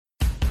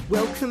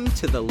Welcome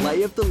to the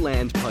Lay of the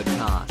Land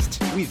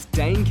podcast with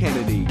Dane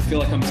Kennedy, I feel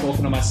like I'm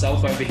talking to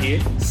myself over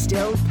here.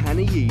 Stel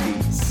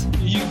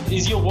Panayides,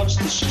 Is your watch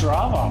the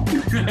Strava?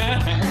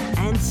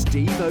 and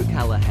Steve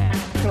O'Callaghan.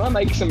 Can I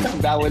make some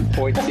valid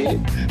points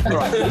here? All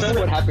right, this is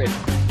what happened.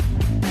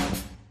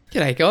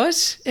 G'day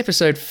guys,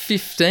 episode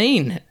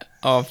 15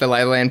 of the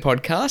Lay of the Land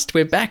podcast.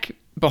 We're back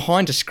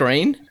behind a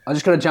screen. I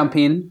just got to jump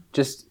in,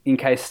 just in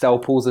case Stel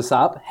pulls us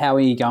up. How are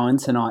you going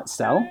tonight,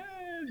 Stel?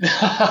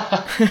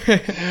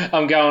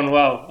 I'm going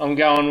well.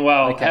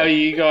 Okay. How are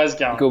you guys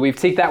going? Good, we've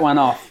ticked that one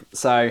off.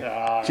 So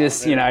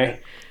just, you know,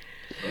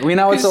 we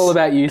know it's all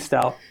about you,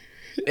 Stel.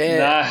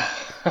 Nah.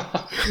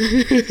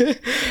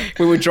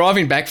 We were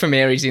driving back from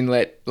Mary's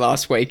Inlet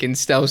last week and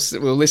we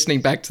were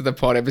listening back to the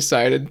pod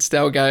episode and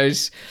Stel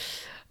goes,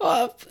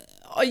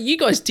 you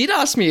guys did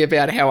ask me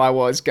about how I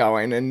was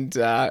going and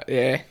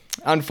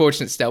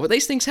unfortunate Stel, but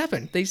these things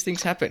happen.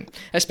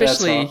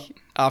 Especially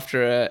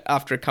after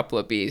a couple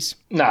of beers.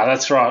 No,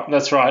 that's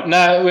right.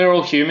 No, we're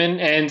all human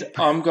and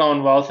I'm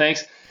going well,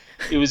 thanks.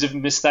 It was a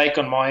mistake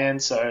on my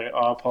end, so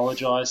I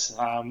apologise.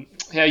 How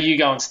are you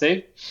going,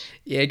 Steve?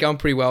 Yeah, going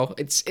pretty well.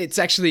 It's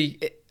actually,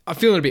 I'm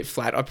feeling a bit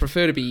flat. I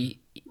prefer to be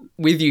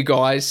with you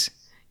guys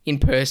in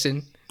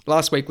person.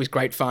 Last week was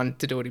great fun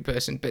to do it in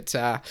person, but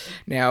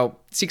now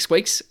 6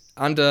 weeks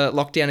under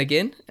lockdown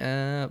again.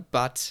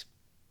 But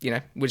you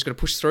know, we're just got to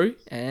push through,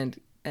 and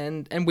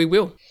we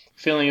will.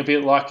 Feeling a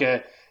bit like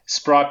a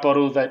Sprite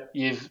bottle that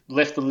you've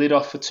left the lid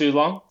off for too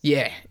long?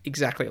 Yeah,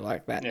 exactly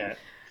like that. Yeah.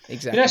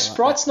 Exactly. You know,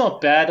 Sprite's not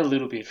bad, a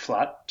little bit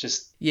flat.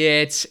 Just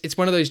yeah, it's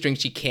one of those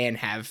drinks you can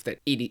have that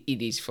it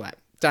is flat.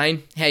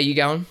 Dane, how you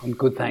going? I'm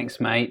good,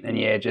 thanks, mate. And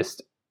yeah,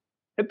 just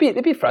a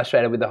bit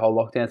frustrated with the whole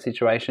lockdown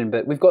situation,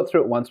 but we've got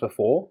through it once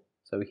before,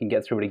 so we can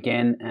get through it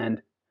again.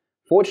 And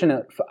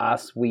fortunate for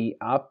us, we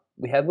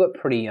have got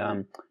pretty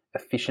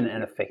efficient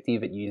and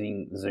effective at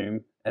using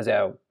Zoom as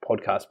our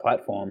podcast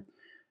platform.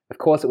 Of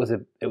course, it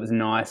was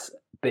nice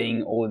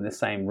being all in the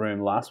same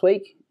room last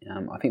week.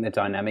 I think the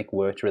dynamic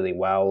worked really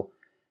well,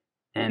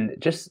 and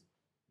just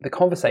the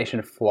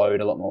conversation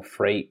flowed a lot more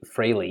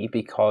freely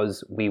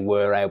because we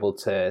were able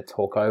to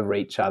talk over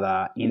each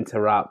other,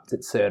 interrupt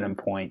at certain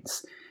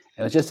points.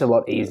 It was just a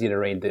lot easier to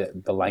read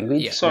the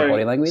language, the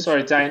body language.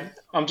 Sorry, Dane.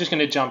 I'm just going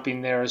to jump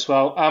in there as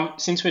well.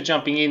 Since we're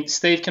jumping in,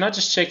 Steve, can I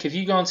just check, have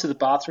you gone to the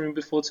bathroom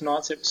before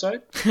tonight's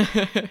episode?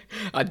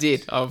 I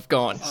did. I've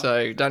gone,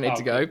 so don't need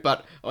to go.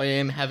 But I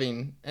am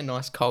having a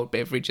nice cold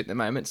beverage at the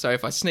moment, so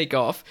if I sneak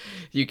off,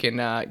 you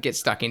can get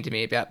stuck into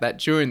me about that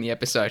during the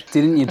episode.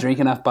 Didn't you drink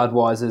enough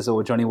Budweisers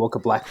or Johnny Walker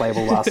Black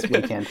Label last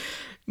weekend?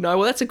 No,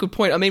 well, that's a good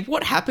point. I mean,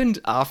 what happened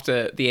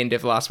after the end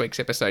of last week's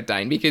episode,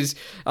 Dane? Because,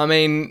 I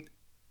mean,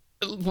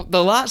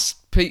 the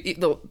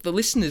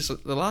listeners,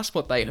 the last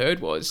what they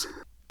heard was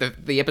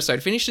the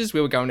episode finishes,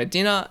 we were going to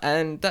dinner,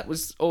 and that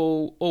was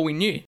all we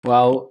knew.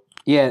 Well,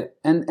 yeah,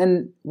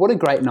 and what a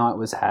great night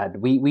was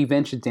had. We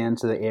ventured down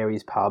to the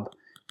Aries pub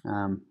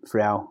for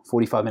our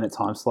 45-minute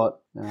time slot.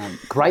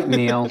 Great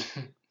meal,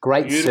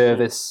 great Beautiful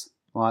service.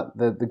 Like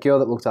the girl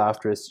that looked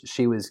after us,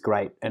 she was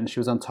great, and she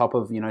was on top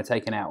of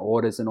taking our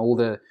orders and all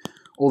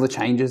the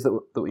changes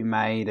that we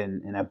made,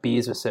 and our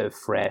beers were served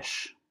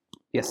fresh.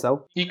 Yes,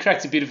 Sel? You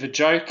cracked a bit of a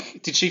joke.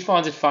 Did she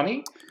find it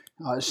funny?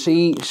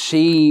 She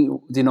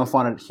did not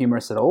find it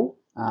humorous at all.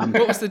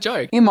 What was the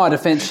joke? In my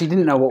defence, she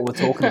didn't know what we're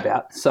talking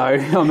about. So,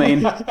 I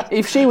mean,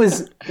 if she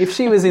was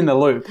in the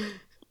loop,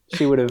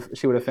 she would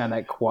have found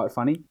that quite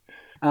funny.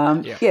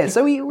 Yeah.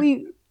 So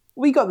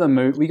we got the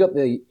move. We got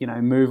the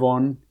move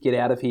on, get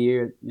out of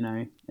here.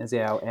 As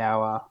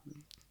our.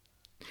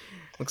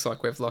 Looks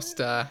like we've lost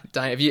Dane.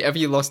 Have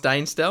you lost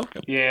Dane still?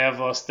 Yeah, I've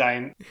lost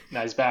Dane.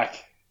 No, he's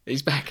back.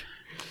 He's back.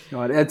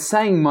 Right, it's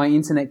saying my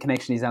internet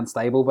connection is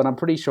unstable, but I'm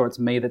pretty sure it's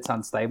me that's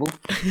unstable.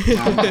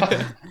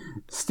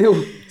 Still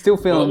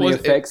feeling the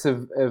effects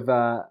of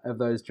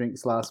those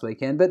drinks last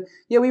weekend. But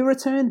yeah, we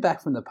returned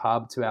back from the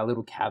pub to our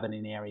little cabin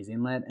in Aries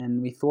Inlet,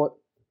 and we thought,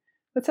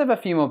 let's have a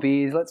few more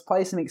beers. Let's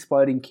play some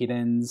Exploding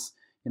Kittens.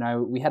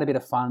 We had a bit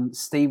of fun.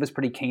 Steve was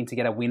pretty keen to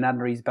get a win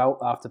under his belt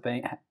after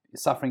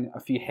suffering a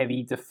few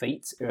heavy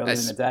defeats earlier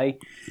in the day.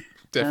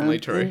 Definitely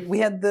true. We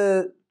had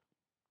the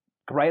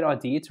great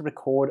idea to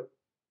record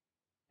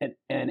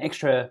an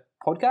extra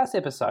podcast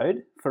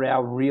episode for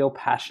our real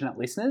passionate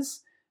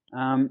listeners,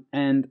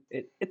 and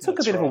it took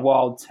a bit of a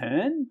wild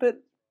turn.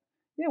 But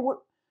yeah, what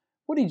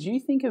did you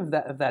think of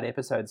that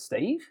episode,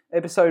 Steve?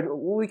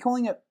 Were we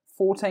calling it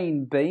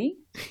 14B?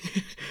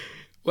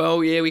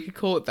 Well, yeah, we could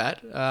call it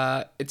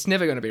that. It's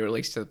never going to be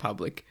released to the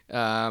public.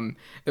 There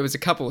was a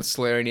couple of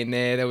slurring in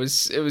there. It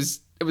was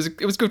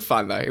good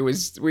fun though. It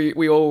was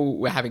we all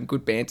were having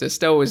good banter.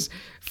 Stel was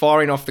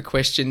firing off the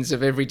questions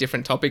of every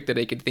different topic that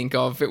he could think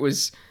of. It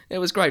was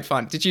great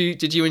fun. Did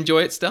you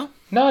enjoy it, Stel?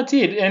 No, I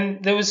did,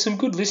 and there was some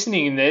good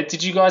listening in there.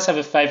 Did you guys have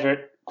a favourite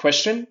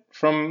question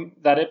from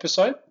that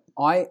episode?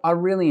 I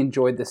really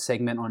enjoyed the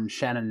segment on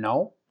Shannon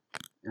Knoll.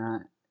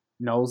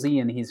 Knowlesy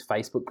and his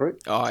Facebook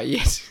group. Oh,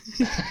 yes.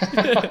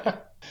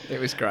 It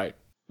was great.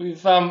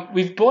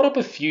 We've brought up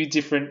a few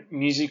different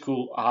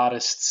musical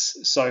artists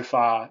so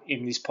far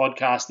in this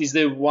podcast. Is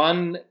there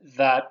one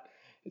that,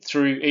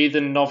 through either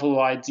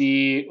novel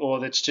idea or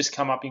that's just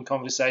come up in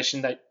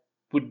conversation, that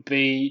would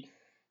be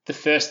the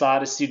first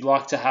artist you'd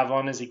like to have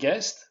on as a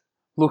guest?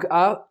 Look,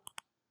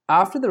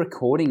 after the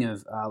recording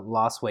of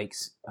last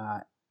week's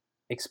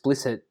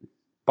explicit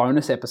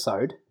bonus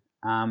episode,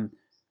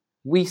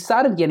 we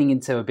started getting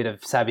into a bit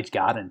of Savage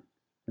Garden,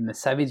 and the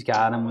Savage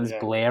Garden was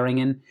blaring,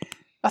 and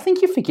I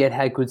think you forget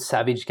how good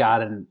Savage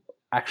Garden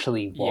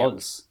actually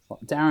was. Yep.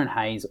 Like Darren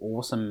Hayes,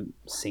 awesome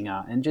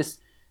singer, and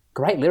just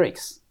great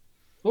lyrics.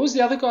 What was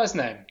the other guy's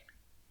name?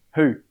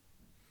 Who?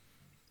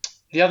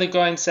 The other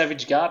guy in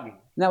Savage Garden.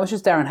 That was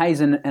just Darren Hayes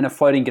and a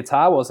floating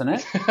guitar, wasn't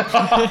it?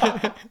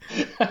 I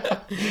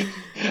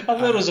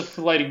thought it was a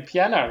floating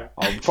piano.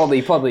 Oh,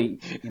 probably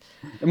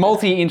a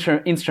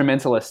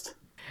multi-instrumentalist.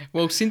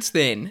 Well, since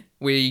then,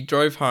 we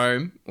drove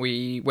home,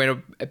 we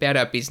went about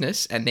our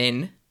business, and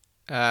then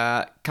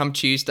come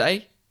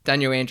Tuesday,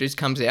 Daniel Andrews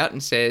comes out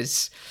and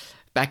says,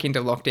 back into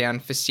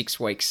lockdown for 6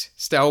 weeks.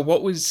 Stel,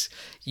 what were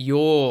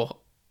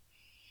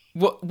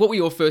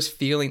your first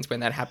feelings when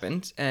that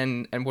happened?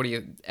 And have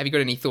you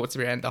got any thoughts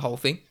around the whole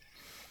thing?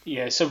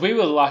 Yeah, so we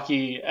were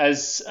lucky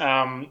as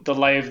the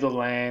Lay of the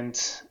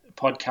Land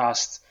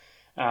podcast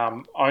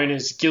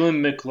owners.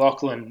 Gillan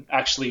McLaughlin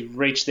actually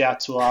reached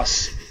out to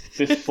us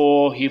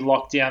before he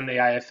locked down the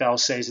AFL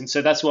season.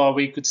 So that's why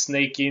we could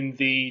sneak in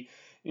the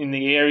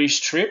Aries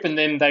trip, and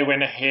then they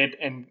went ahead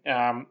and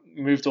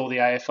moved all the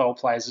AFL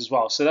players as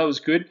well. So that was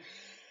good.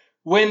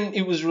 When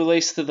it was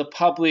released to the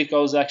public, I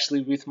was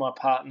actually with my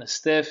partner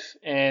Steph,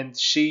 and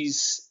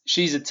she's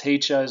a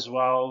teacher as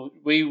well.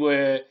 We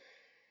were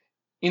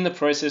in the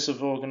process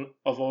of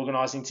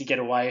organising to get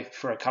away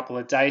for a couple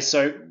of days.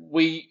 So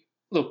we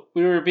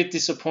were a bit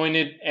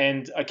disappointed,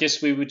 and I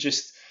guess we were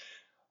just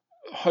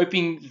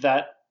hoping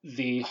that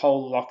the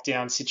whole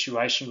lockdown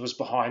situation was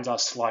behind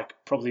us, like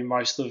probably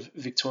most of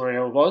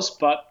Victoria was.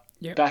 But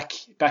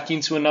back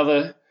into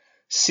another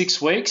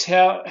 6 weeks.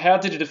 How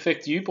did it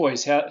affect you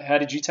boys? How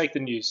did you take the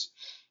news?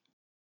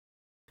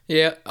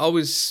 Yeah, I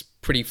was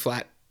pretty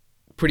flat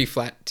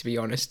to be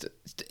honest.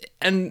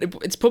 And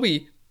it's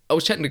probably, I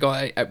was chatting to a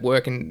guy at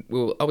work, and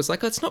I was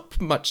like, oh, it's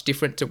not much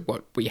different to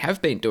what we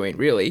have been doing,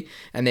 really.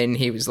 And then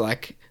he was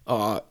like,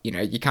 oh,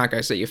 you can't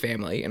go see your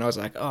family. And I was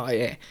like, oh,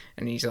 yeah.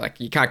 And he's like,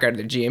 you can't go to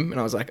the gym.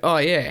 And I was like, oh,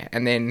 yeah.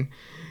 And then,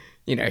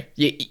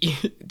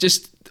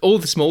 just all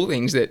the small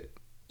things that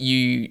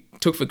you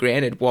took for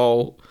granted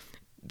while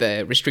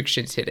the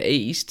restrictions had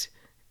eased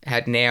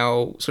had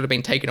now sort of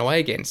been taken away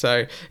again.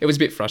 So it was a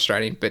bit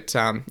frustrating, but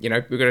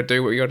we've got to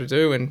do what we got to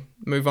do and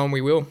move on.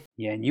 We will.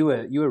 Yeah, and you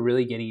were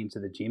really getting into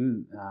the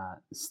gym,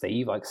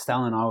 Steve. Like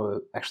Stal and I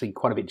were actually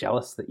quite a bit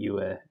jealous that you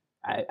were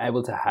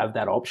able to have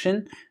that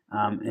option,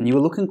 and you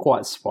were looking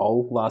quite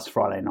swole last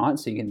Friday night.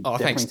 So you can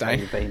definitely tell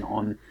you've been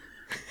on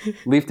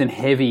lifting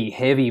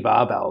heavy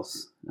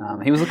barbells.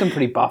 He was looking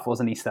pretty buff,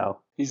 wasn't he, Stal?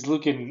 He's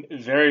looking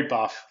very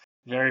buff.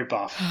 Very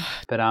buff.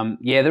 But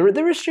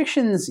the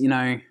restrictions,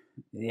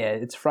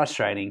 it's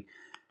frustrating,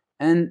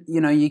 and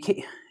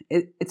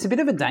it's a bit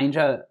of a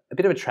danger, a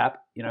bit of a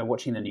trap,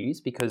 watching the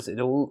news, because it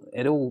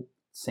all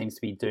seems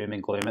to be doom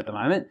and gloom at the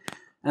moment.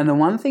 And the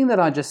one thing that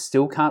I just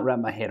still can't wrap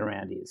my head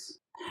around is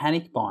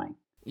panic buying.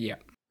 Yeah.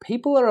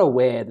 People are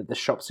aware that the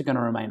shops are going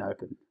to remain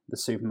open, the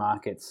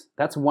supermarkets.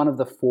 That's one of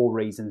the 4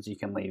 reasons you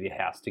can leave your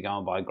house, to go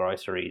and buy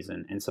groceries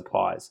and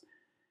supplies.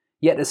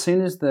 Yet as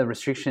soon as the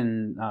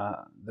restrictions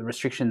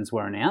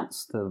were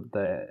announced,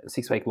 the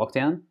 6-week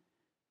lockdown,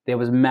 there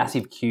was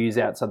massive queues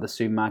outside the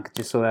supermarket.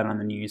 You saw that on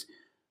the news.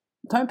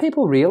 Don't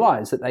people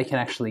realise that they can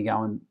actually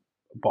go and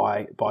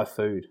buy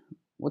food?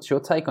 What's your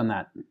take on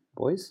that,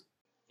 boys?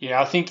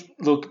 Yeah, I think,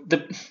 look,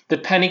 the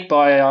panic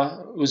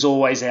buyer was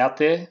always out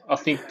there. I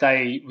think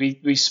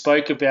we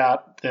spoke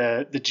about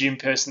the gym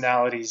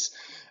personalities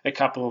a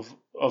couple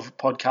of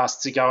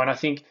podcasts ago, and I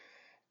think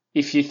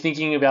if you're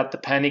thinking about the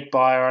panic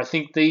buyer, I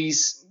think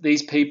these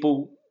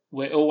people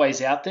were always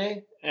out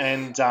there,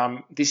 and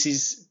this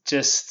is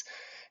just,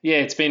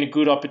 it's been a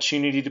good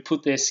opportunity to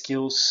put their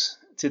skills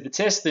to the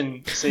test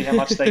and see how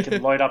much they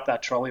can load up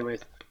that trolley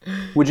with.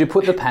 Would you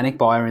put the panic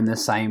buyer in the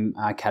same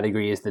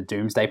category as the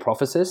doomsday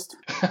prophecist?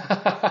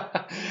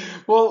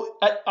 Well,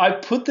 I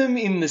put them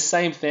in the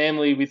same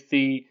family with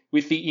the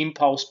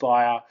impulse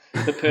buyer,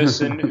 the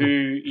person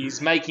who is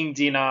making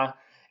dinner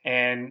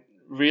and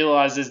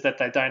realizes that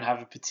they don't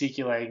have a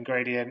particular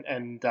ingredient,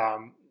 and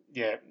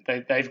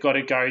they've got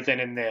to go then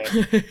and there,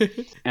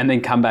 and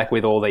then come back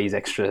with all these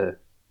extra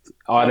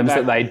items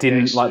that they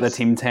didn't, like the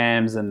Tim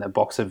Tams and the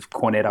box of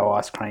Cornetto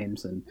ice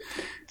creams. And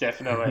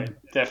definitely.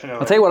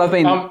 I'll tell you what I've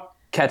been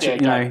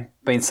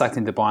been sucked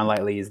into buying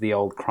lately is the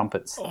old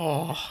crumpets.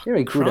 Oh,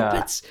 very good,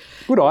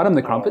 good item.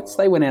 The crumpets,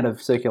 they went out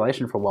of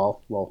circulation for a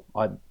while. Well,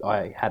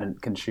 I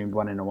hadn't consumed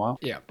one in a while.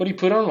 Yeah, what do you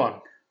put on one?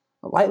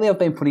 Lately, I've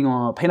been putting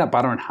on peanut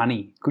butter and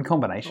honey. Good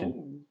combination.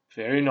 Oh,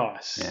 very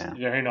nice. Yeah.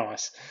 Very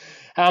nice.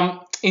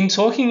 In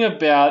talking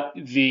about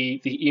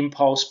the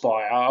impulse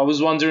buyer, I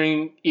was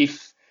wondering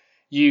if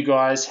you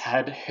guys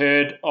had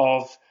heard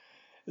of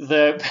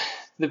I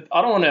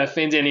don't want to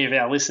offend any of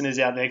our listeners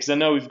out there because I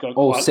know we've got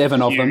All quite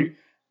seven a of few,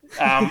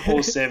 them.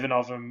 all 7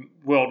 of them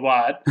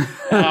worldwide.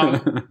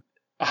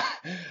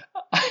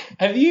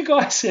 Have you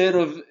guys heard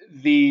of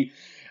the?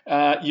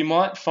 You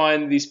might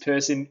find this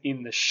person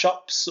in the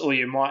shops, or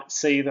you might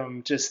see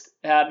them just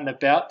out and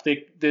about.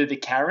 The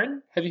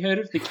Karen. Have you heard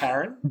of the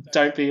Karen?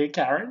 Don't be a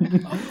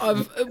Karen.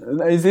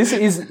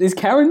 Is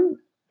Karen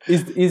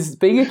is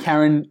being a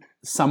Karen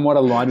somewhat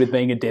aligned with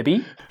being a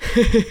Debbie?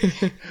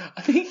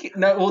 I think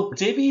no. Well,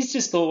 Debbie's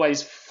just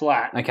always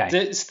flat.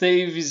 Okay.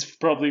 Steve is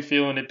probably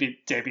feeling a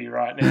bit Debbie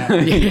right now.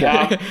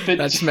 But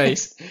That's me.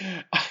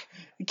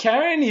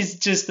 Karen is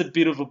just a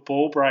bit of a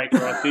ball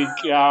breaker, I think,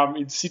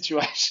 in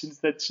situations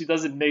that she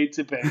doesn't need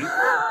to be.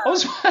 I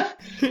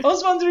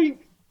was wondering,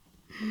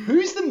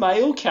 who's the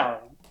male Karen?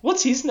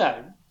 What's his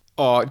name?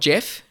 Oh,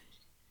 Jeff.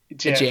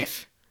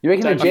 Jeff. You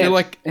reckon a I Jeff? feel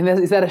like- and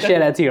is that a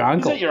shout out to your Is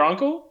uncle? that your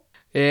uncle?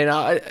 Yeah,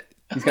 no,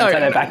 He's going to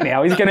take that back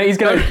now. He's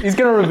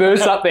gonna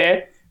reverse up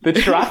there the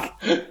truck.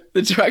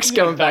 the truck's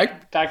coming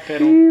back. Back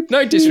pedal.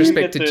 No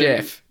disrespect to Get the-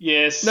 Jeff.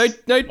 Yes. No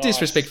Nice.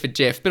 disrespect for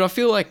Jeff, but I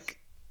feel like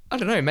I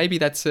don't know. Maybe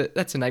that's a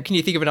name. Can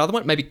you think of another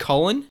one? Maybe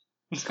Colin.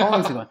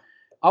 Colin's the one.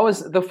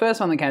 The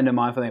first one that came to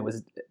mind for me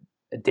was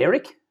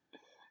Derek.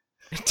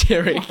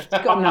 Derek.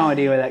 Got no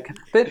idea where that.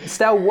 But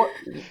Stal,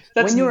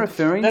 when you're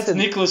referring That's to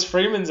Nicholas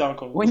Freeman's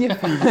uncle. when you're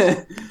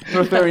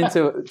referring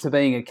to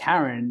being a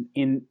Karen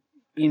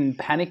in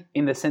panic,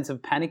 in the sense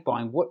of panic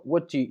buying,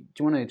 what do you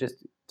want to just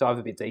dive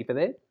a bit deeper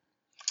there?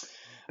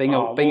 Being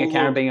a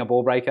Karen, look, being a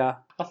ball breaker.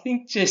 I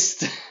think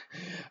just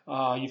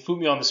you put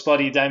me on the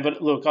spot here, Dane.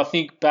 But look, I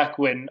think back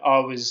when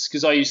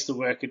because I used to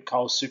work at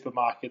Coles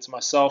supermarkets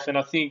myself, and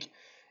I think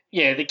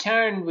the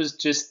Karen was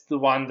just the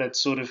one that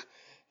sort of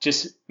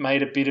just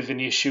made a bit of an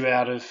issue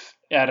out of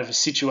a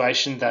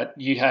situation that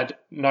you had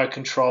no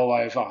control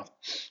over.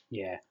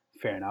 Yeah,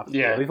 fair enough.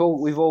 Yeah. We've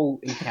all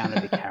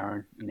encountered a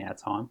Karen in our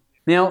time.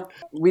 Now,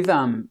 with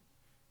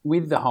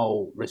the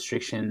whole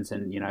restrictions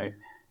and,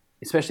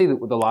 especially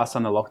the last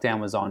time the lockdown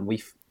was on,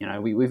 we've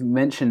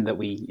mentioned that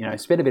we,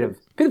 spent a bit of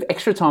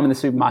extra time in the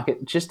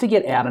supermarket just to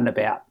get out and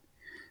about.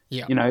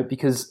 Yeah.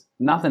 Because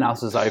nothing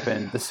else was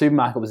open. The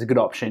supermarket was a good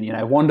option,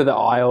 wander the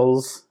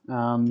aisles.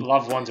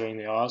 Love wandering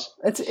the aisles.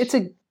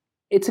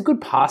 It's a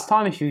good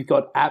pastime if you've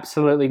got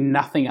absolutely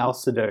nothing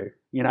else to do,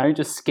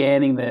 just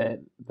scanning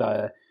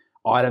the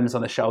items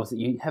on the shelves that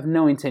you have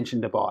no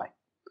intention to buy.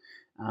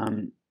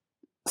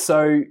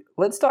 So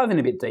let's dive in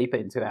a bit deeper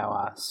into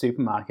our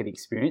supermarket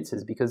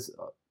experiences because,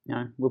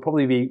 we'll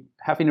probably be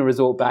having to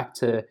resort back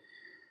to,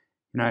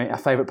 our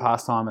favourite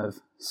pastime of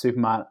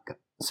supermarket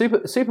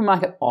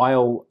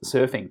aisle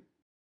surfing.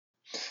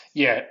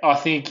 Yeah, I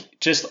think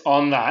just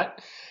on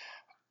that,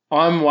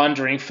 I'm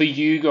wondering for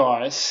you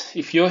guys,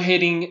 if you're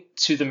heading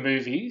to the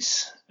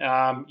movies,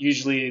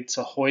 usually it's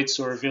a Hoyts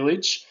or a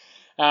Village,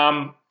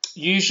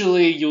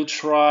 usually you'll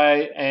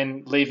try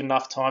and leave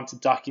enough time to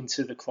duck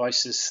into the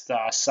closest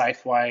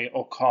Safeway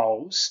or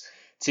Coles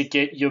to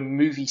get your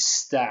movie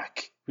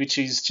stack, which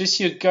is just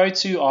your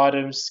go-to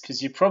items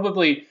because you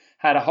probably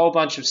had a whole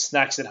bunch of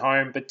snacks at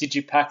home, but did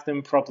you pack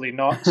them? Probably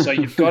not. So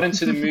you've got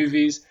into the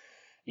movies.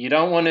 You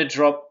don't want to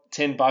drop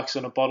 $10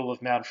 on a bottle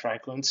of Mount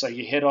Franklin, so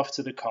you head off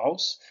to the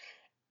Coles.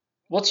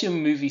 What's your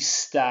movie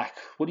stack?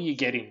 What are you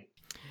getting?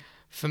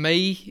 For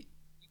me,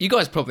 you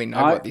guys probably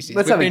know what this is.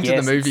 Let's We've have a been to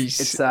guess. the movies.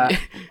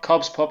 It's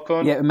Cobb's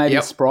popcorn? yeah, maybe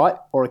Yep. a Sprite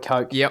or a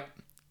Coke. Yep.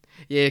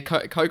 Yeah,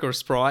 Coke or a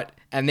Sprite,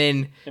 and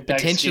then A bag of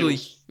potentially,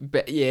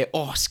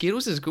 Skittles.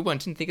 Skittles is a good one.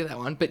 Didn't think of that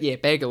one, but yeah,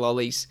 bag of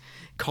lollies,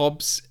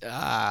 Cobb's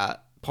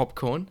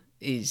popcorn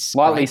is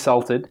Lightly great.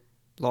 salted.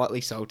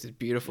 Lightly salted,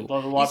 beautiful.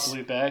 By the light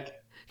blue bag.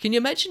 Can you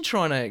imagine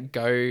trying to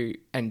go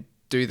and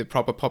do the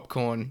proper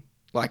popcorn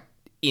like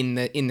in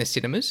the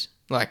cinemas?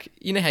 Like,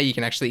 you know how you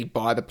can actually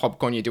buy the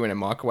popcorn you do in a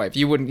microwave?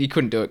 You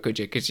couldn't do it, could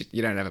you? Because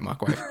you don't have a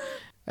microwave.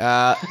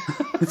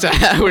 So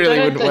that really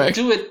wouldn't They work.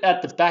 do it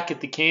at the back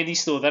at the candy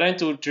store. They don't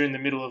do it during the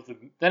middle of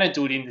they don't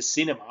do it in the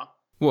cinema.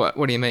 What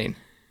do you mean?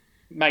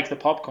 Make the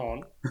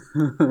popcorn.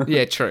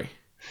 Yeah, true.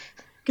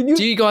 Can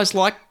Do you guys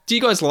like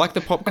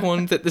the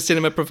popcorn that the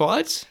cinema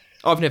provides?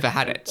 I've never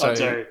had it. So I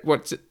do.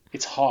 what's it?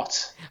 It's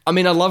hot. I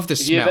mean, I love the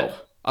you smell. ever-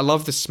 I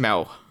love the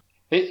smell.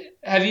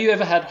 Have you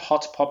ever had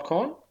hot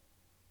popcorn?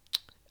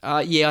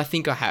 Yeah, I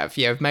think I have.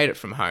 Yeah, I've made it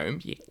from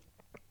home. Yeah,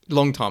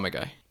 long time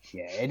ago.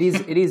 Yeah, it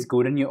is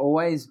good, and you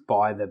always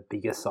buy the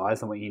bigger size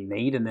than what you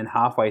need, and then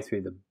halfway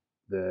through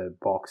the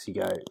box you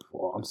go,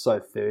 "Oh, I'm so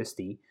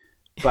thirsty,"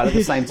 but at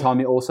the same time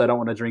you also don't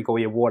want to drink all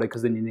your water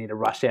because then you need to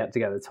rush out to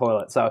go to the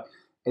toilet. So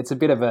it's a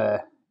bit of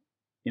a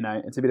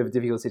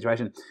difficult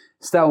situation.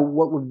 Stel,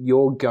 what would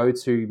your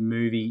go-to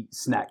movie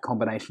snack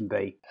combination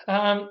be?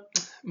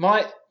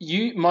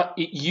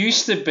 It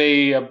used to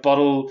be a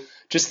bottle,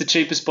 just the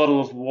cheapest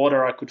bottle of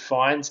water I could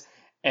find,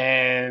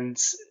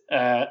 and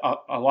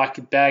I like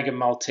a bag of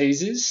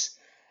Maltesers,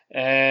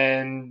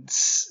 and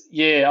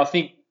yeah, I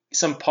think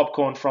some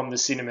popcorn from the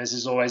cinemas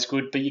is always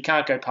good, but you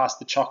can't go past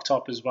the Choc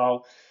Top as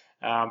well,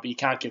 but you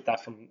can't get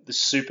that from the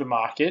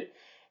supermarket.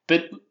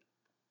 But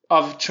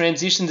I've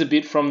transitioned a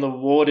bit from the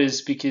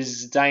waters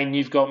because, Dane,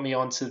 you've got me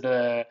onto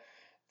the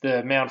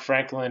Mount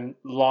Franklin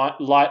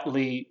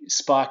lightly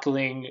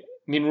sparkling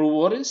mineral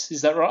waters.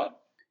 Is that right?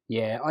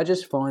 Yeah, I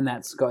just find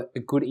that's got a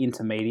good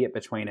intermediate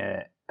between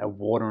a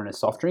water and a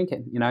soft drink.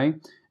 You know,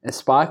 a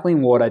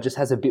sparkling water just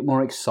has a bit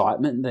more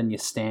excitement than your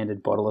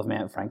standard bottle of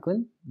Mount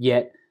Franklin,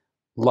 yet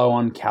low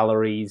on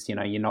calories. You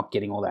know, you're not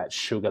getting all that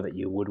sugar that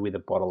you would with a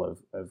bottle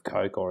of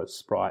Coke or a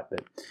Sprite.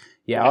 But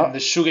yeah, And the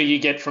sugar you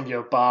get from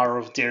your bar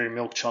of dairy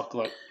milk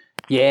chocolate.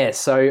 yeah.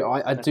 So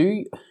I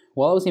do.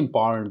 While I was in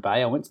Byron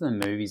Bay, I went to the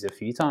movies a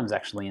few times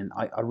actually, and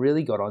I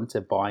really got onto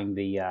buying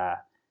the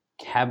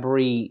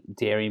Cadbury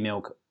Dairy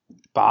Milk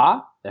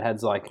bar that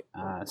has like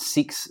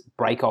 6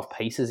 break-off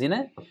pieces in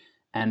it,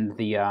 and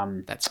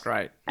the That's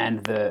great.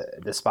 and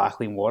the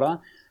sparkling water.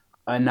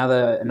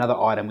 Another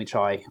item which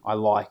I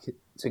like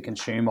to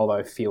consume,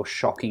 although feel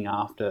shocking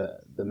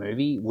after the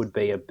movie, would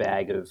be a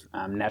bag of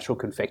Natural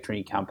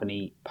Confectionery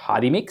Company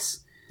Party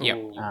Mix. Yep.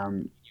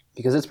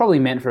 Because it's probably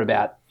meant for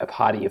about a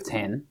party of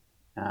 10.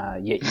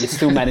 Yet you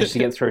still manage to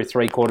get through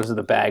 3/4 of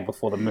the bag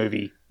before the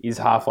movie is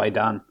halfway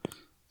done.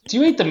 Do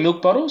you eat the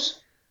milk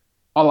bottles?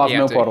 I love Yeah, I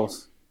milk do.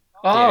 bottles.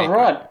 Oh, Yeah,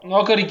 right.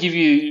 I've got to give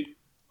you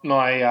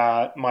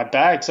my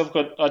bags.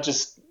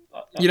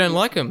 You don't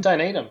like them?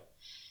 don't eat them.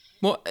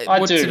 What? I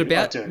What's do. it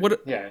about? I do.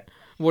 What? Yeah.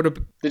 What?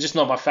 They're just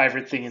not my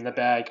favourite thing in the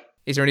bag.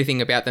 Is there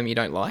anything about them you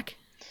don't like?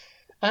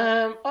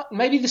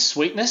 Maybe the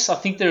sweetness. I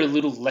think they're a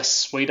little less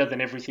sweeter than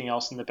everything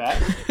else in the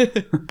bag.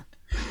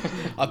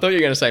 I thought you were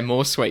going to say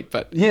more sweet,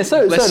 but Yeah,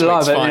 so less did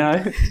I, sweet's but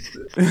fine.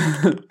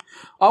 you know.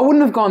 I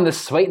wouldn't have gone the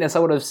sweetness. I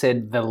would have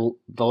said the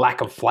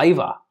lack of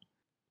flavour.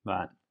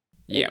 But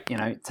Yeah. you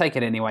know, take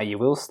it any way you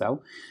will,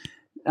 still.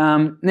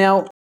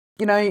 Now,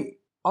 you know,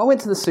 I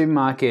went to the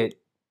supermarket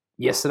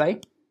yesterday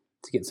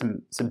to get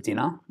some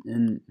dinner,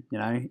 and you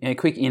know, a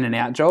quick in and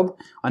out job.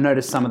 I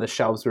noticed some of the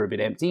shelves were a bit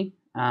empty.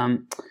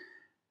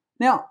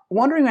 Now,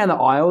 wandering around the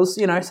aisles,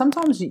 you know,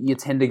 sometimes you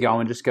tend to go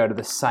and just go to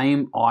the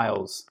same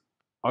aisles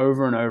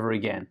over and over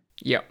again.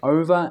 Yep.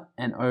 Over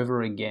and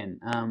over again.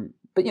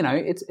 But you know,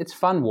 it's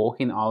fun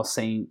walking the aisles,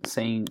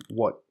 seeing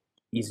what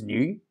is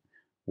new,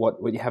 what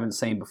you haven't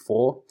seen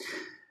before.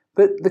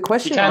 But the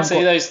question You can't I've see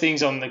got- those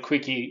things on the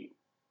quickie,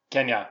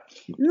 can you?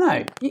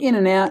 No, you're in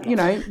and out. You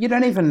know, you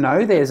don't even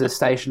know there's a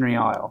stationary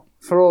aisle.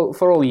 For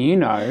all you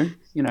know,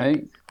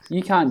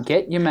 you can't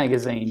get your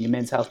magazine, your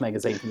Men's Health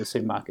magazine from the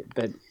supermarket.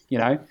 But you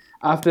know,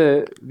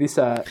 after this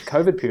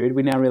COVID period,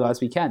 we now realise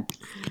we can.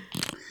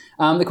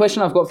 The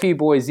question I've got for you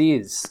boys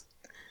is,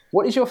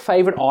 what is your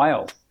favourite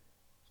aisle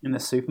in the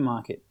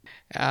supermarket?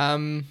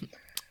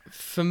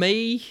 For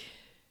me,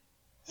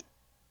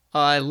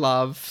 I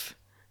love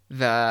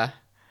the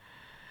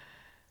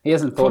He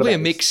hasn't thought probably a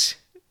about this. mix.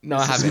 No,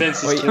 I haven't.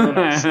 Suspense is killing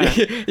us.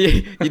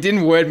 You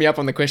didn't word me up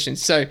on the question.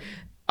 So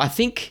I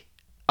think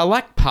I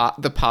like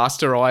the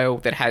pasta aisle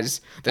that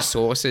has the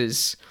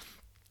sauces,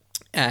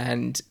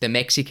 and the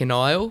Mexican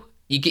aisle.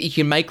 You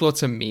can make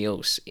lots of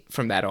meals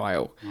from that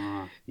aisle.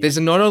 There's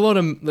not a lot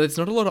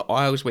of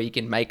aisles where you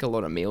can make a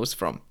lot of meals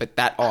from, but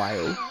that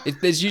aisle,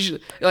 there's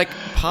usually like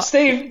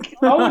Steve,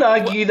 I would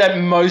argue that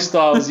most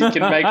aisles you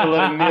can make a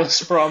lot of meals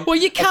from. Well,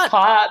 you can't-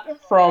 Apart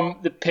from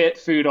the pet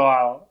food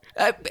aisle.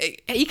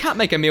 You can't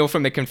make a meal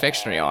from the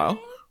confectionery aisle.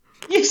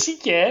 Yes, you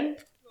can.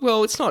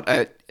 Well, it's not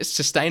a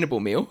sustainable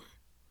meal.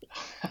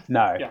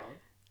 No, Yeah.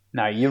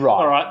 no, you're right.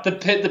 All right, the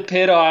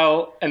pet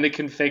aisle and the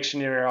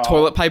confectionery aisle.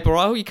 Toilet paper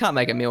aisle, you can't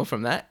make a meal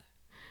from that.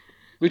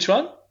 Which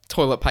one?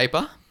 Toilet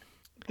paper.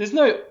 There's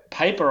no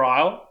paper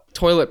aisle.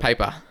 Toilet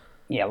paper.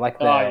 Yeah, like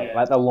the yeah.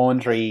 like the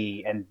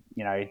laundry and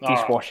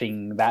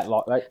dishwashing that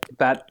lot.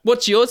 That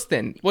What's yours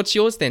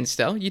then,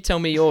 Stel? You tell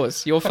me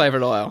yours. Your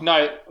favourite aisle.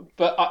 No,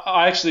 but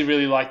I actually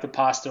really like the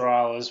pasta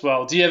aisle as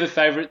well. Do you have a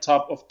favourite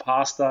type of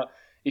pasta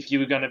if you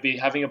were going to be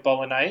having a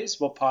bolognese?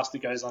 What pasta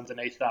goes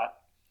underneath that?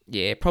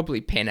 Yeah,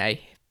 probably penne.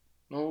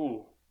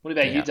 Ooh, what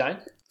about you, Dane?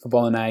 for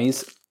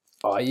bolognese,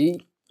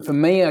 for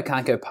me, I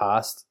can't go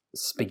past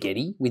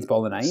spaghetti with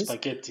bolognese.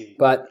 Spaghetti.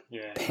 But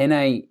Yeah.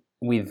 penne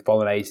with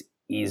bolognese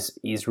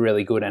is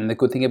really good. And the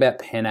good thing about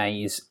penne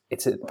is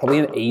it's probably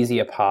an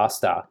easier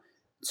pasta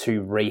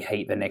to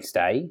reheat the next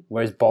day,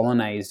 whereas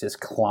bolognese just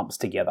clumps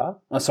together.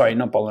 Oh, sorry,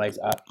 not bolognese.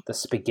 The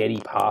spaghetti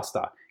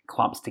pasta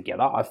clumps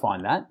together. I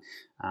find that.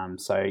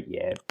 So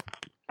yeah,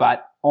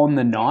 but on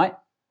the night,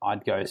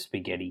 I'd go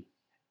spaghetti.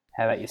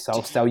 How about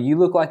yourself, Stel? You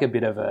look like a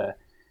bit of a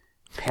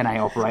penne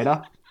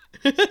operator.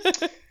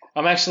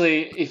 I'm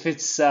actually, if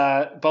it's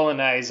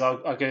bolognese,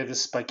 I'll go the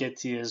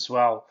spaghetti as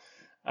well.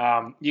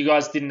 You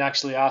guys didn't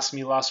actually ask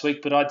me last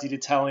week, but I did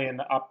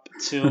Italian up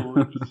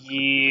till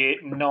year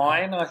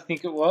 9, I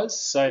think it was.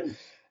 So,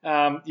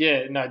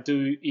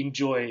 do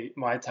enjoy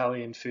my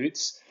Italian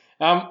foods.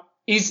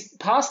 Is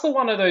pasta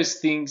one of those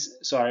things?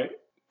 Sorry,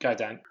 go,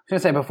 Dan. I was going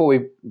to say, before we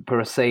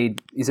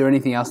proceed, is there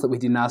anything else that we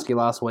didn't ask you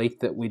last week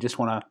that we just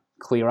want to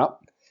clear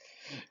up?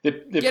 There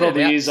Get it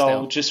probably out is. I'll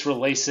still. just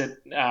release it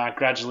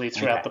gradually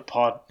throughout Okay. the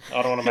pod.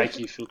 I don't want to make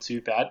you feel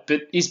too bad.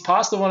 But is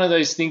pasta one of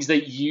those things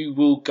that you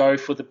will go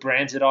for the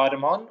branded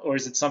item on, or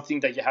is it something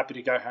that you're happy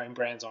to go home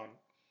brands on?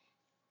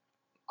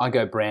 I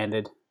go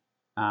branded.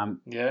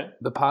 Yeah.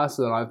 The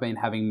pasta that I've been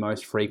having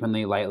most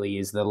frequently lately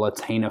is the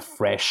Latina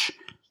Fresh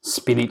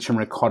spinach and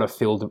ricotta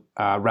filled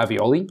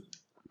ravioli.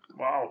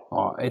 Wow.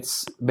 Oh,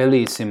 it's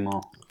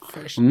bellissimo.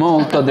 Fresh.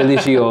 Molto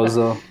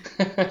delicioso.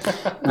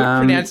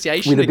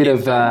 Pronunciation with a bit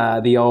again,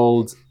 of the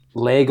old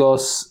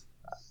Lagos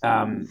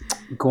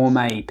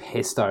gourmet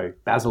pesto,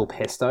 basil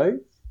pesto.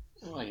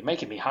 Oh, you're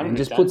making me hungry. And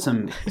just Dan. put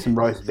some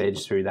roast veg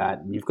through that.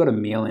 And you've got a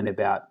meal in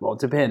about, well,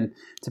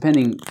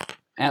 depending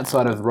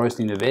outside of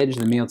roasting the veg,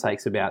 the meal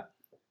takes about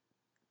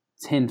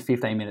 10,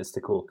 15 minutes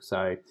to cook.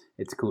 So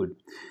it's good.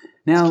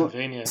 Now,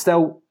 convenient.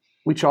 Stel,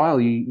 which aisle?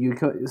 You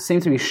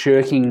seem to be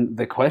shirking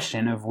the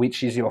question of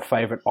which is your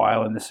favourite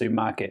aisle in the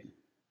supermarket.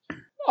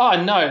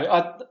 Oh,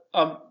 no.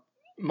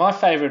 My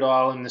favourite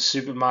aisle in the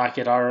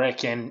supermarket, I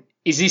reckon,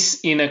 is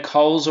this in a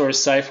Coles or a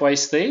Safeway,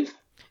 Steve?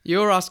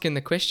 You're asking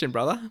the question,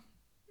 brother.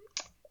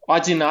 I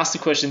didn't ask the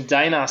question.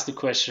 Dane asked the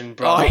question,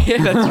 brother. Oh,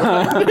 yeah, that's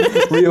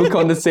right. Real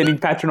condescending,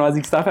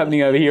 patronising stuff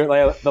happening over here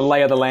at the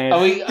Lay of the Land.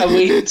 Are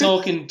we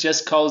talking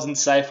just Coles and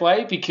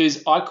Safeway?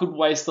 Because I could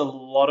waste a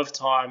lot of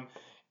time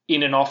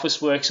in an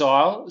Officeworks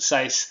aisle,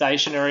 say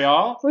stationery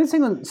aisle. What do you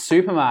think on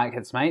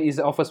supermarkets, mate? Is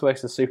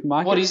Officeworks a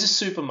supermarket? What is a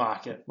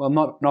supermarket? Well,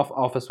 not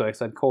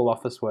Officeworks. I'd call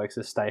Officeworks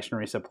a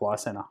stationery supply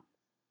centre.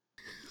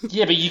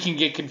 Yeah, but you can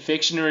get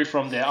confectionery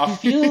from there. I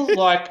feel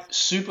like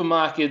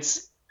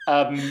supermarkets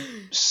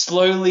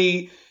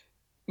slowly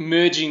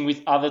merging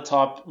with other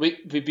type.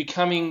 We're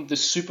becoming the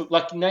super.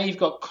 Like now, you've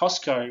got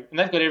Costco, and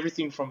they've got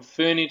everything from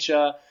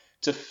furniture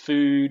to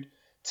food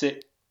to.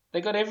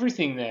 They got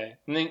everything there,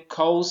 and then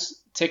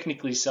Coles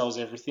technically sells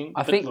everything.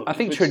 I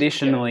think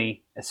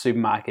traditionally a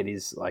supermarket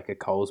is like a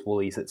Coles,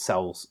 Woolies that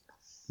sells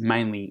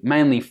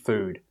mainly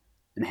food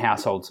and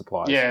household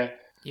supplies. Yeah.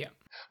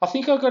 I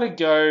think I've got to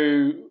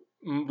go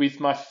with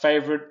my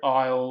favourite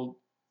aisle.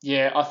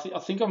 Yeah, I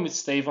think I'm with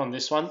Steve on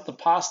this one. The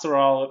pasta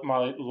aisle at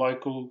my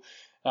local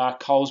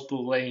Coles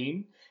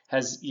Bulleen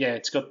has,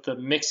 it's got the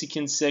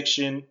Mexican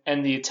section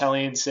and the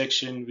Italian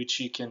section, which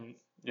you can,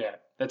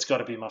 that's got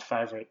to be my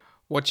favourite.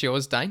 What's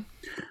yours, Dane?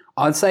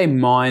 I'd say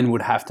mine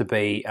would have to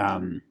be, I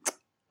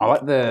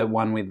like the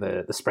one with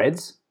the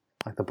spreads,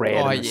 like the bread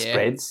and the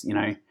spreads. You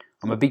know,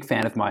 I'm a big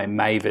fan of my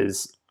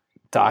Maver's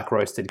dark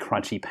roasted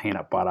crunchy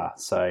peanut butter.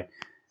 So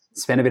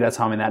spend a bit of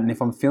time in that. And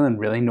if I'm feeling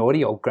really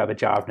naughty, I'll grab a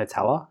jar of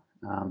Nutella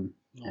and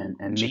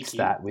mix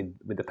that with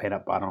the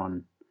peanut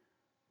butter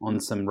on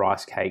some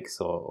rice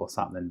cakes or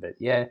something. But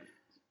yeah,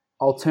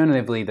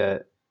 alternatively,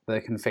 the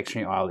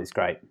confectionery aisle is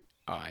great.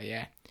 Oh,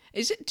 yeah.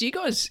 Is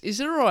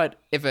it all right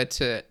ever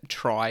to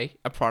try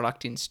a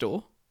product in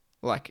store,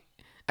 like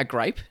a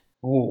grape?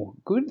 Oh,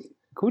 good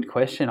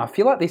question. I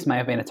feel like this may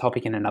have been a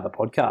topic in another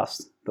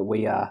podcast that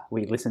we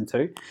listened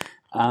to.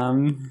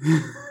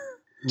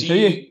 Do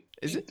you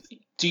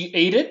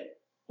eat it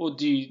or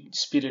do you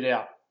spit it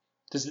out?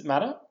 Does it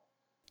matter?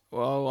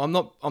 Well, I'm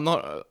not.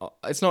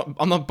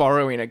 I'm not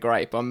borrowing a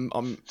grape.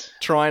 I'm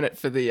trying it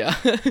for the.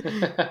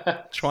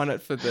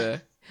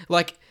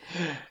 Like,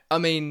 I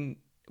mean.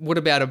 What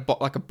about a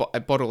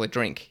bottle of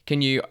drink?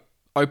 Can you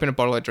open a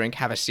bottle of drink,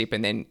 have a sip,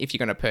 and then if you're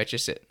going to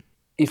purchase it?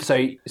 If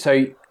so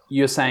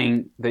you're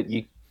saying that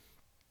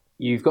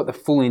you've got the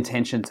full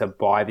intention to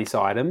buy this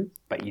item,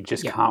 but you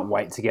just can't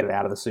wait to get it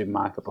out of the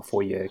supermarket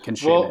before you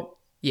consume it.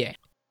 Yeah.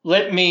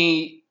 Let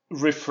me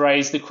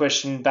rephrase the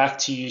question back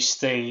to you,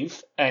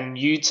 Steve, and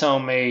you tell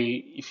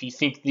me if you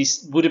think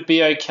this would it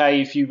be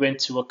okay if you went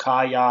to a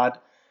car yard,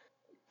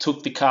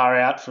 took the car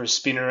out for a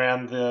spin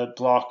around the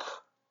block,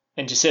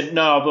 and just said,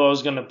 no, but I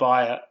was going to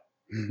buy it.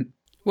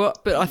 Well,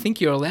 but I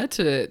think you're allowed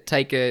to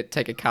take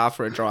a car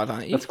for a drive,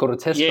 aren't you? That's called a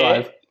test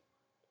drive.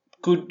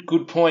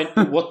 Good point.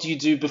 But what do you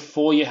do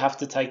before you have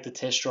to take the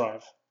test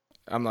drive?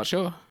 I'm not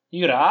sure.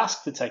 You got to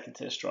ask to take a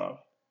test drive.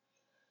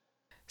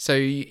 So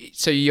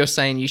you're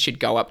saying you should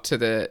go up to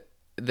the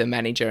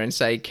manager and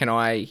say, can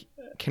I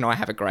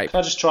have a grape? Can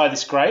I just try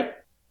this grape?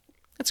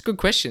 That's a good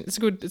question. It's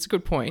a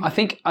good point. I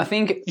think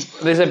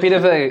there's a bit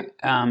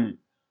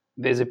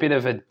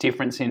of a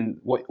difference in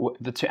what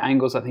the two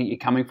angles I think you're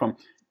coming from.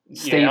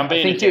 Steve, I'm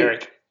being a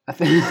Derek.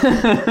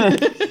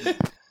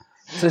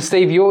 So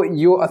Steve,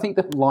 I think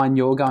the line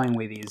you're going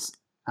with is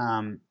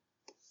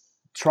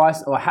try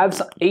or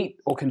eat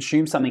or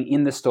consume something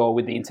in the store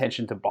with the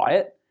intention to buy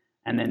it,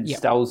 and then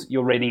Stell's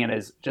you're reading it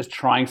as just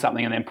trying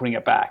something and then putting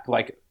it back.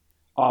 Like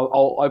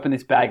I'll open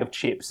this bag of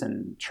chips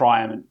and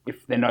try them, and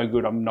if they're no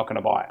good, I'm not going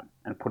to buy them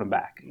and put them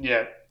back.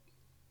 Yeah.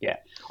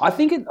 I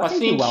think you're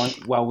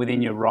well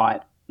within your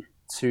right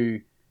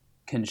to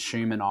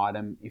consume an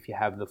item if you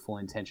have the full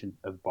intention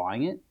of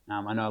buying it.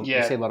 I know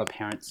you see a lot of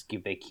parents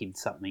give their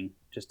kids something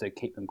just to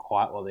keep them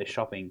quiet while they're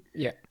shopping.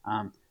 Yeah.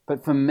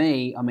 But for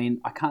me, I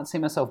mean, I can't see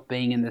myself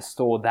being in the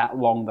store that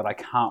long that I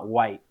can't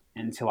wait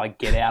until I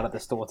get out of the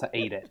store to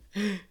eat it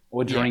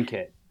or drink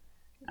it.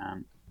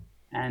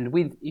 And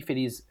if it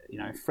is,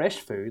 fresh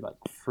food like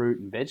fruit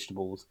and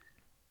vegetables,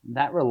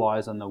 that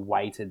relies on the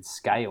weighted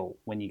scale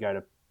when you go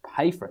to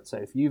pay for it. So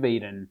if you've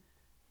eaten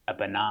a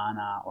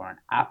banana or an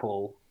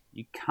apple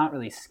you can't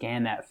really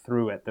scan that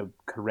through at the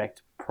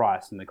correct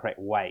price and the correct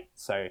weight.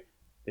 So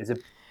I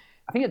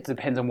think it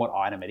depends on what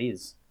item it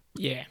is.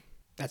 Yeah,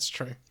 that's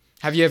true.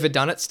 Have you ever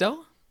done it,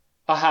 Stel?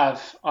 I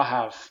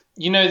have.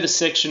 You know the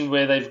section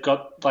where they've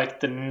got like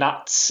the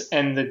nuts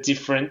and the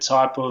different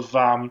type of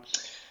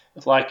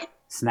like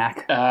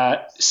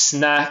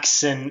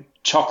snacks and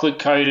chocolate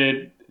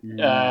coated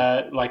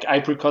like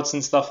apricots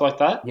and stuff like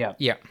that. Yeah.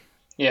 Yeah.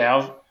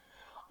 Yeah,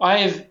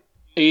 I've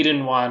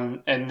eaten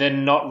one and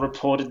then not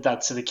reported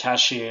that to the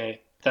cashier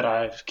that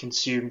I've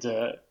consumed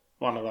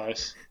one of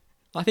those.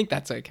 I think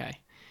that's okay.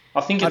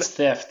 I think it's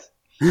theft.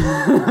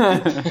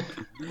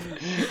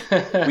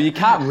 Well, you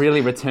can't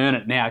really return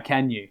it now,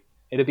 can you?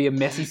 It'll be a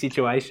messy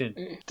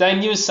situation.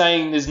 Dane, you were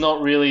saying there's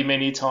not really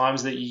many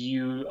times that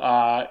you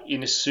are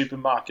in a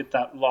supermarket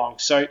that long.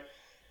 So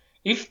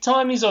if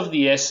time is of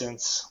the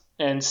essence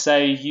and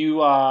say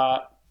you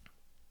are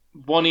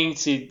wanting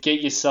to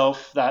get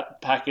yourself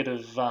that packet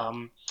of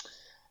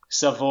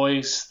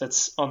Savoys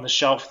that's on the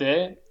shelf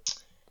there,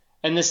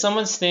 and there's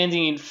someone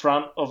standing in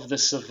front of the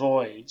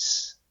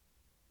Savoys,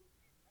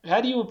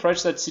 how do you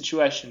approach that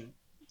situation?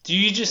 Do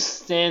you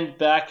just stand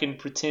back and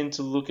pretend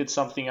to look at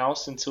something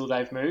else until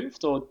they've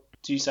moved, or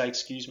do you say,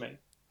 excuse me?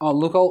 Oh,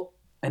 look, I'll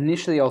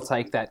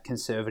take that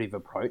conservative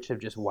approach of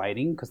just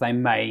waiting, because they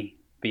may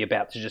be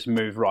about to just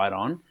move right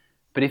on.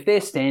 But if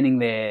they're standing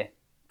there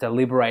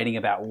deliberating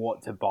about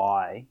what to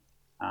buy,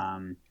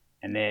 and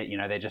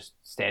they're just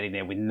standing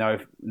there with no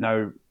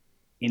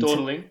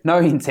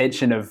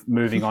intention of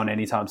moving on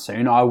anytime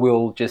soon, I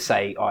will just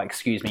say, oh,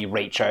 excuse me,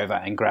 reach over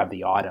and grab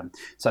the item.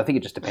 So I think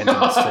it just depends on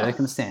the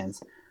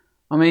circumstance.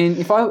 I mean,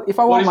 if I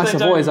want my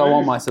Savoys, I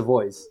want my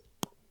Savoys.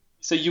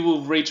 So you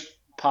will reach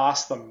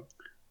past them?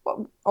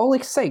 Well, I'll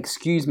say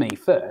excuse me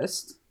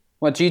first.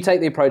 Well, do you take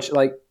the approach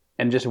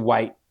and just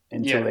wait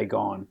until they're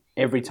gone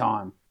every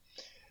time?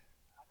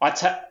 I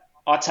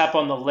tap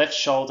on the left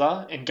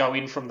shoulder and go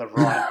in from the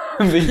right.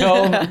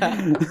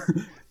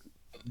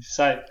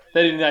 So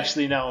they didn't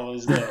actually know I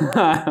was there.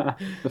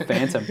 The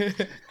Phantom.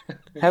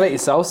 How about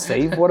yourself,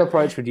 Steve? What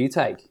approach would you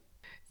take?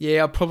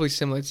 Yeah, probably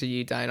similar to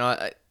you, Dane.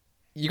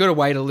 You got to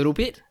wait a little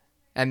bit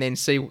and then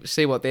see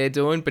what they're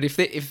doing. But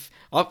if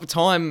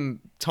time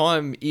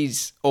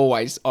is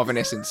always of an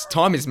essence.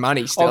 Time is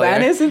money. Still, of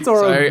an essence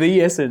or of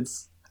the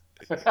essence?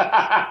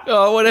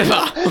 Oh,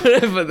 whatever.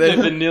 The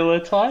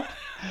vanilla type.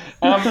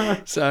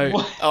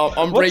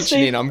 I'm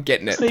reaching in. I'm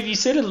getting it. Steve, you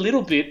said a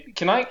little bit.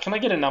 Can I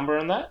get a number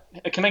on that?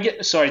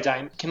 Sorry,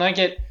 Dane. Can I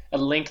get a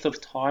length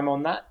of time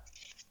on that?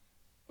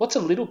 What's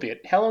a little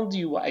bit? How long do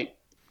you wait?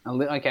 A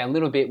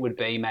little bit would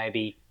be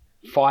maybe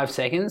 5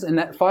 seconds, and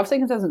that 5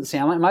 seconds doesn't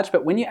sound like much,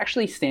 but when you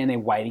actually stand there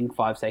waiting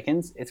 5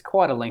 seconds, it's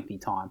quite a lengthy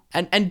time.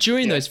 And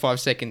during those 5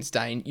 seconds,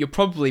 Dane, you're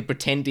probably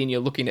pretending you're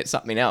looking at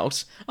something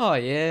else. Oh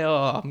yeah,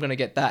 I'm gonna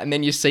get that, and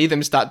then you see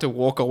them start to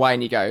walk away,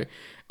 and you go,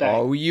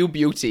 "Oh, you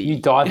beauty!" You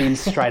dive in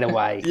straight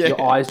away. Yeah.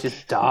 Your eyes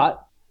just dart.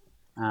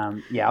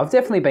 I've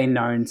definitely been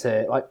known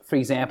to, for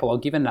example, I'll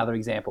give another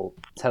example.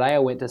 Today I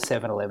went to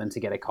 7-Eleven to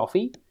get a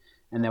coffee,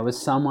 and there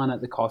was someone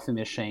at the coffee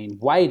machine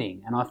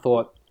waiting, and I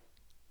thought,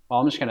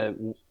 I'm just gonna.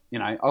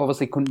 I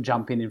obviously couldn't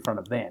jump in front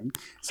of them.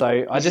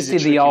 So I just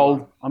did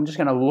I'm just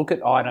going to look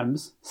at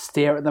items,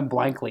 stare at them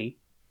blankly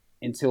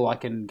until I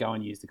can go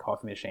and use the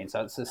coffee machine.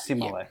 So it's a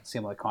similar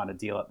kind of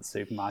deal at the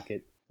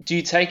supermarket. Do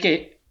you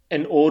take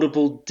an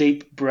audible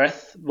deep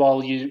breath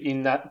while you're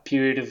in that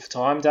period of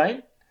time,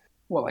 Dane?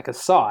 What, like a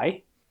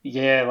sigh?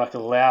 Yeah, like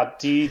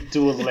do you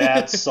do a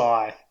loud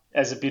sigh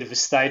as a bit of a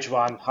stage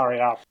one, hurry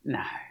up?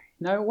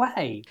 No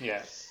way.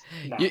 Yeah.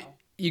 No.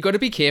 You got to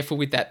be careful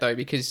with that though,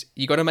 because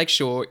you got to make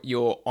sure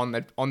you're on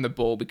the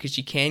ball, because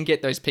you can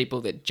get those people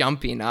that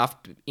jump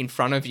in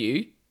front of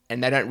you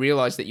and they don't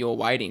realize that you're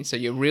waiting. So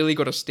you really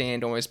got to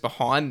stand almost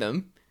behind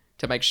them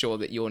to make sure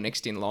that you're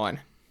next in line.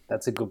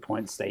 That's a good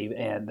point, Steve,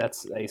 and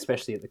that's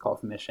especially at the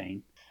coffee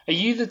machine. Are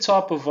you the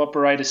type of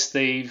operator,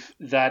 Steve,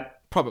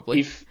 that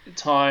probably, if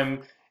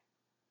time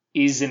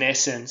is an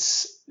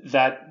essence,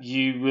 that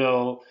you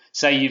will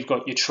say you've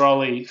got your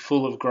trolley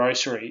full of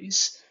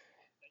groceries,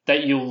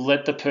 that you'll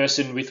let the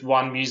person with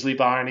one muesli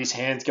bar in his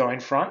hands go in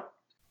front?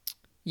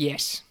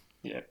 Yes.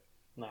 Yeah.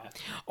 No.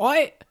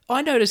 I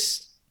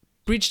notice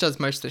Bridge does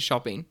most of the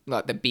shopping,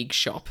 like the big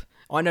shop.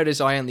 I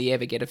notice I only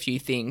ever get a few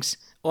things.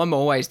 I'm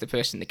always the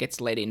person that gets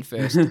let in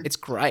first. It's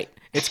great.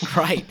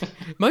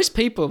 Most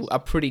people are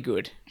pretty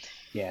good.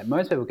 Yeah,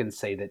 most people can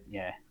see that,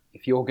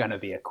 if you're going to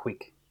be a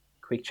quick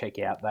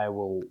checkout, they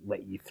will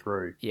let you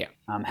through. Yeah.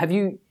 Have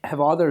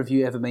either of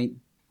you ever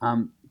been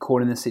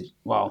caught in this situation?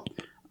 Well,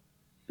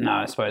 no,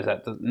 I suppose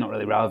that's not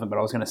really relevant, but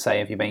I was going to say,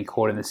 have you been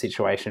caught in the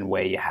situation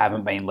where you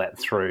haven't been let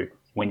through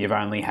when you've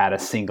only had a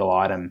single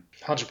item?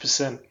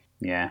 100%.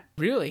 Yeah.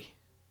 Really?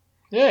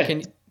 Yeah.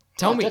 Can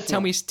tell me,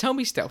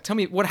 Stel. Tell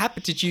me what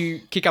happened. Did you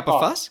kick up a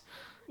fuss?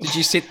 Did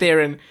you sit there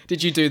and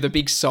did you do the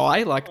big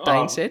sigh like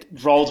Dane said?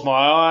 Rolled my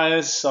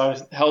eyes.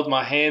 I held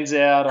my hands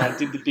out. I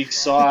did the big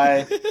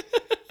sigh.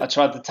 I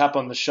tried to tap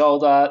on the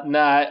shoulder. No,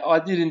 I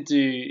didn't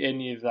do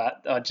any of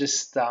that. I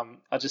just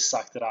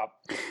sucked it up.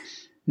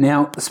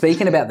 Now,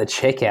 speaking about the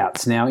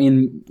checkouts, now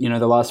in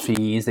the last few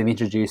years, they've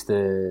introduced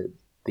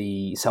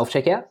the self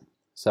checkout.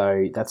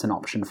 So that's an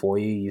option for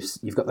you.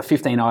 You've got the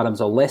 15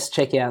 items or less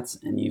checkouts,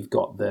 and you've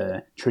got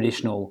the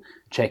traditional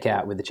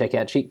checkout with the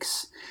checkout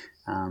chicks.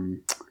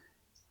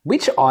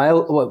 Which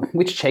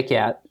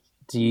checkout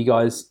do you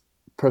guys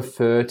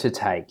prefer to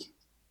take,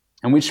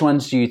 and which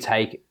ones do you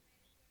take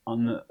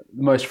on the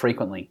most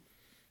frequently?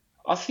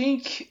 I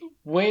think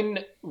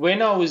when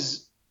I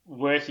was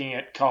working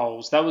at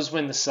Coles, that was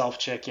when the self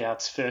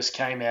checkouts first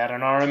came out,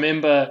 and I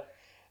remember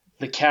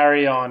the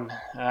carry on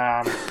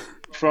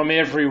from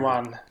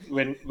everyone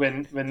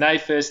when they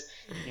first,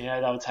 they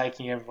were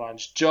taking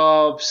everyone's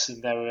jobs,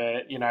 and they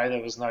were,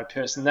 there was no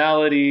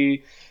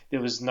personality,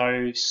 there was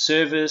no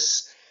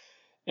service,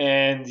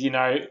 and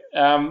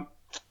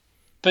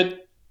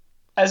but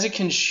as a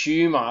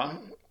consumer,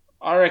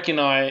 I reckon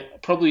I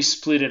probably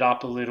split it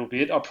up a little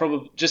bit. I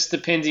probably, just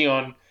depending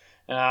on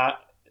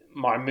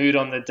my mood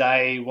on the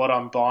day, what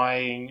I'm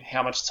buying,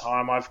 how much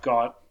time I've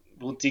got,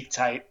 will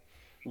dictate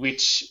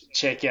which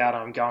checkout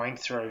I'm going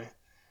through.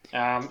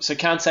 So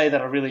can't say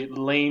that I really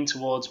lean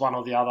towards one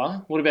or the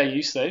other. What about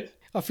you, Steve?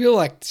 I feel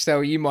like, so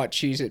you might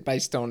choose it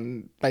based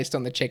on the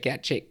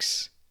checkout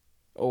chicks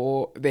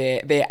or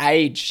their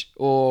age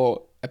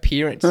or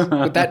appearance.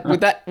 Would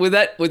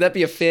that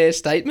be a fair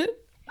statement?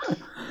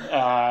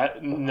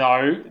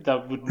 No,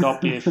 that would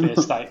not be a fair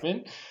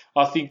statement.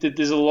 I think that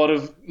there's a lot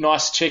of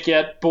nice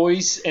checkout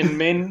boys and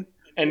men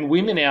and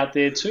women out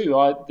there too.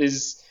 I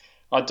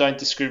don't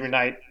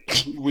discriminate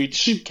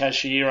which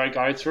cashier I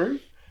go through.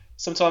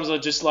 Sometimes I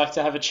just like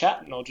to have a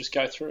chat and I'll just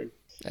go through.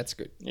 That's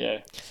good. Yeah.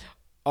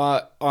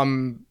 I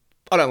don't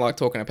like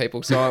talking to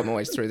people, so I'm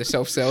always through the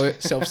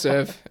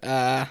self-serve.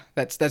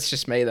 That's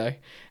just me though.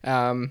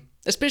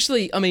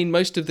 Especially,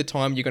 most of the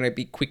time you're going to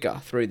be quicker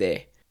through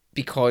there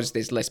because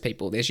there's less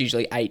people. There's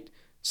usually 8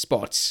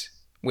 spots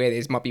where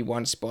there might be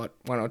one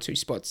or 2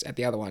 spots at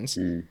the other ones.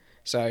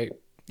 So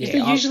yeah, is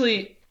there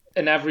usually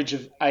an average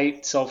of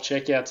 8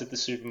 self-checkouts at the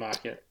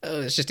supermarket?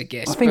 It's just a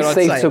guess. I think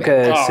Steve took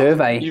a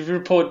survey. You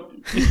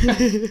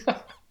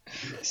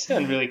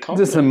sound really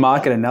confident. Just some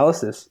market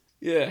analysis.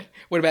 Yeah.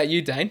 What about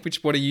you, Dane?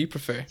 What do you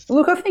prefer?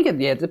 Look, I think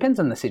it depends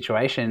on the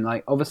situation.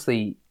 Like,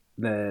 obviously,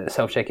 the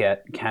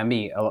self-checkout can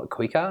be a lot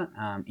quicker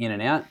in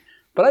and out.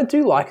 But I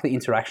do like the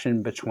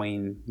interaction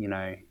between,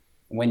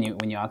 when you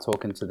are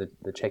talking to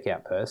the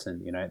checkout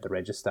person, at the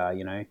register,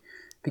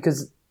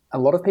 because a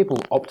lot of people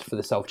opt for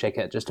the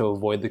self-checkout just to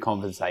avoid the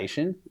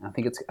conversation. I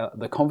think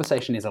the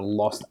conversation is a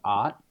lost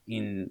art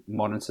in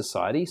modern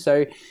society.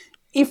 So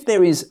if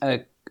there is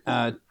a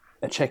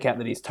checkout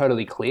that is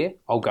totally clear,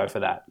 I'll go for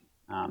that.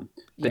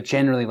 But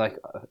generally, like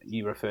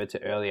you referred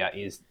to earlier,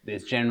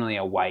 there's generally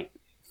a wait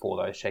for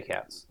those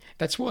checkouts.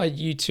 That's why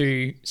you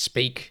two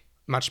speak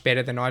much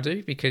better than I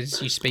do,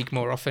 because you speak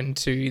more often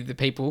to the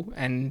people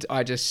and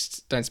I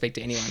just don't speak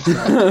to anyone.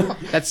 So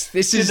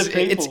there's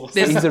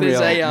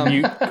a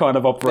new kind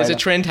of operator. There's a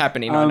trend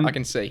happening, I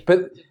can see.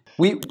 But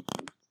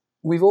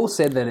we've all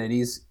said that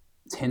it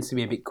tends to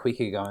be a bit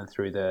quicker going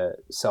through the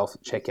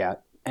self-checkout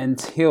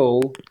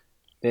until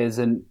there's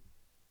an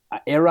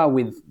error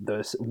with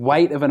the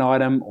weight of an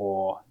item,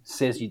 or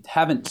says you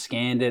haven't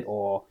scanned it,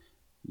 or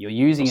you're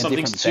using a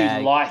different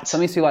bag.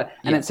 Something's too light.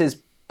 And it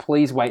says,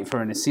 please wait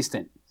for an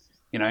assistant.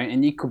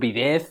 And you could be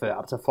there for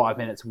up to 5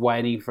 minutes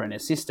waiting for an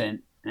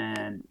assistant,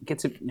 and it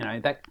gets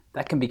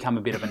that can become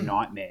a bit of a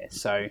nightmare.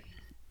 So,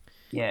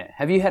 yeah,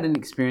 have you had an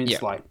experience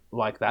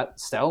like that,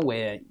 Stel,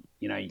 where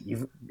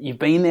you've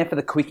been there for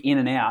the quick in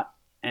and out,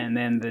 and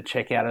then the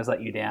checkout has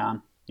let you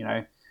down?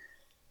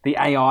 The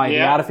AI,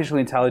 the artificial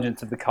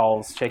intelligence of the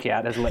Coles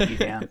checkout has let you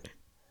down.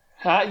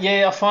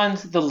 I find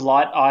the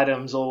light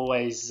items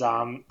always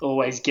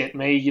get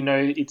me.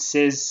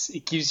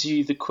 It gives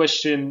you the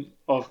question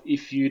of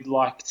if you'd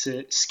like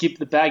to skip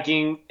the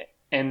bagging,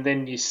 and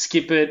then you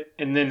skip it,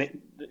 and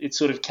then it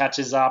sort of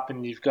catches up,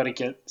 and you've got to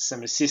get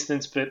some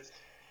assistance. But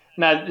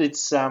no,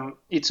 it's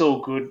all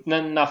good.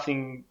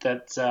 Nothing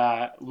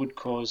that would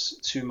cause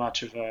too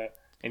much of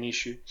an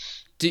issue.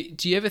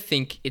 Do you ever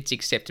think it's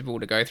acceptable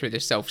to go through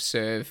the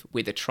self-serve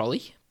with a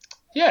trolley?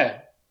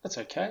 Yeah, that's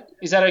okay.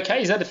 Is that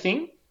okay? Is that a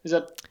thing?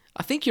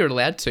 I think you're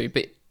allowed to,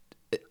 but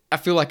I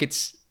feel like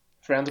it's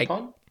frowned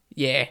upon.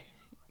 Yeah,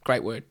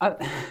 great word.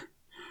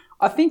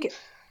 I think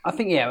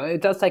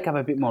it does take up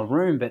a bit more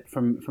room, but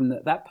from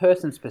that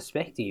person's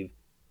perspective,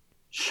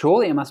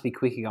 surely it must be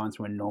quicker going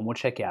through a normal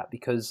checkout,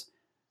 because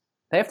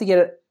they have to get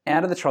it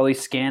out of the trolley,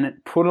 scan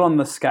it, put it on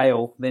the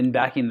scale, then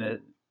back in the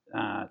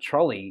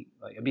trolley.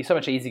 Like, it'd be so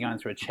much easier going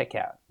through a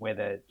checkout where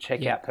the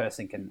checkout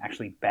person can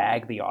actually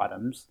bag the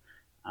items,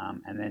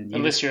 and then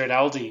unless you're at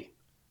Aldi.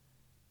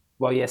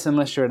 Well, yes,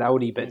 unless you're at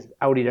Aldi, but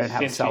Aldi don't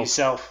have self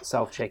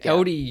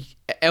checkout.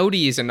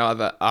 Aldi is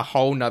a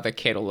whole nother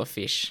kettle of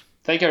fish.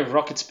 They go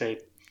rocket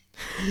speed.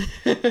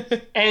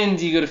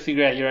 And you got to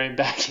figure out your own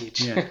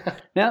baggage. Yeah.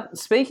 Now,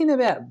 speaking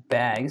about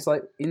bags,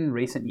 like in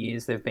recent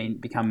years, they've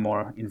become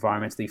more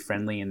environmentally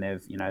friendly, and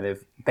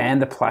they've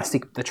banned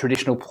the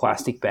traditional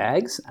plastic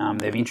bags.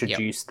 They've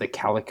introduced the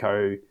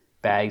calico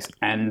bags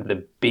and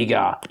the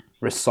bigger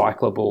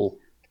recyclable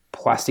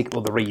plastic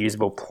or the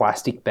reusable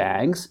plastic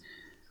bags.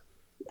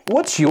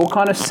 What's your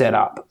kind of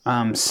setup,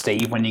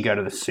 Steve, when you go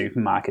to the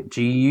supermarket?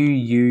 Do you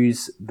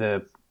use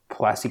the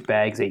plastic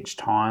bags each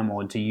time,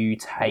 or do you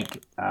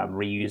take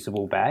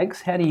reusable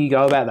bags? How do you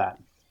go about that?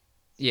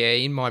 Yeah,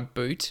 in my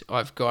boot,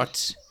 I've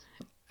got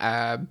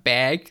a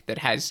bag that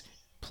has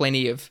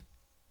plenty of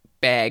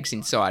bags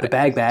inside The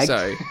bag.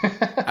 So,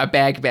 a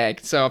bag.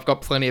 So I've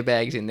got plenty of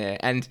bags in there.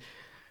 And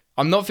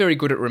I'm not very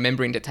good at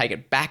remembering to take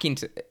it back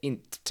into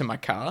my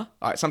car.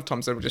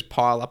 Sometimes it'll just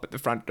pile up at the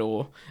front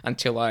door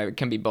until I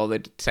can be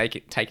bothered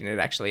taking it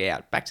actually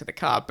out back to the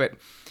car. But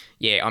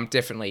yeah, I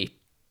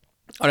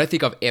don't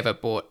think I've ever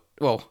bought,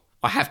 well,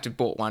 I have to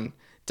bought one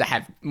to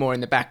have more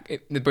in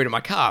the boot of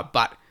my car.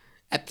 But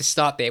at the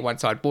start there,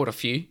 once I'd bought a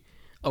few,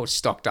 I was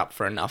stocked up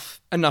for enough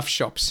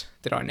shops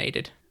that I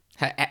needed.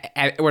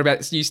 What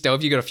about you, Stel?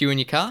 Have you got a few in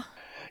your car?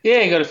 Yeah,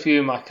 I got a few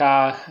in my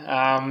car.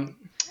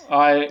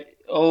 I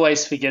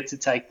always forget to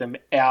take them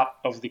out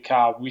of the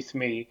car with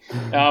me.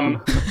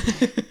 Dane,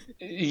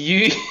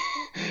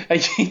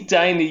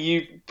 are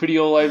you pretty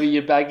all over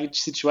your baggage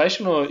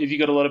situation, or have you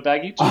got a lot of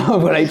baggage?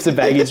 I've got heaps of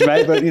baggage,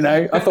 mate, but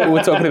I thought we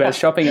were talking about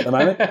shopping at the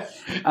moment.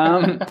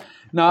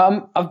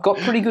 No, I've got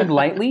pretty good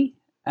lately.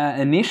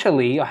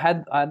 Initially, I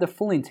had the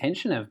full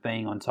intention of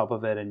being on top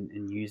of it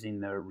and using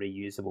the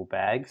reusable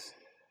bags.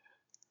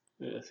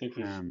 I think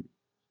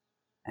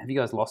have you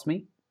guys lost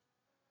me?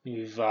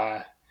 You've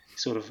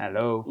sort of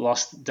Hello.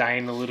 lost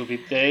Dane a little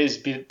bit there. He's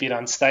a bit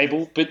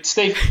unstable. But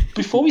Steve,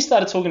 before we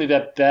started talking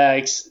about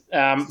bags,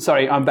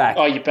 sorry, I'm back.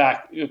 Oh, you're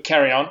back.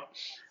 Carry on.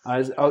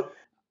 At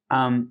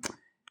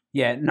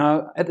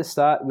the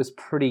start it was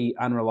pretty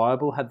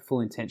unreliable. Had the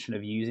full intention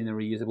of using the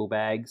reusable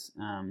bags,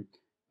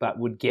 but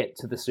would get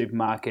to the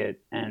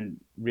supermarket and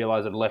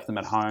realise I'd left them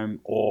at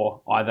home,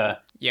 or either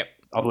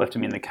I've left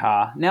them in the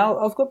car. Now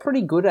I've got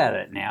pretty good at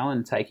it now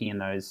and taking in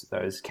those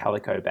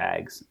calico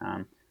bags.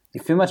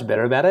 You feel much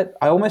better about it.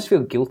 I almost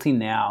feel guilty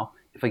now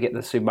if I get to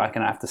the supermarket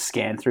and I have to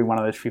scan through one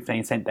of those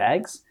 15-cent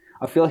bags.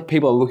 I feel like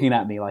people are looking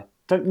at me like,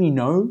 don't you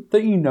know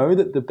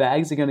that the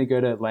bags are going to go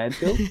to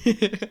landfill?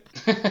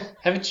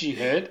 Haven't you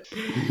heard?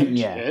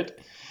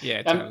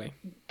 Yeah, totally.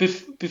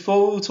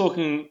 Before we were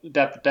talking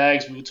about the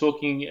bags, we were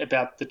talking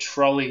about the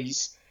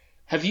trolleys.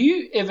 Have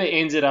you ever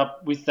ended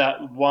up with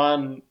that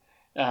one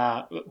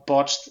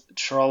botched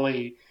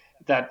trolley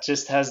that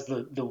just has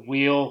the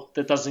wheel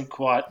that doesn't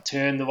quite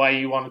turn the way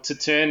you want it to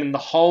turn, and the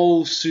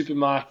whole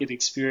supermarket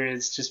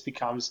experience just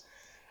becomes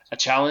a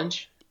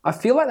challenge? I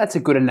feel like that's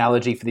a good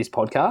analogy for this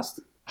podcast.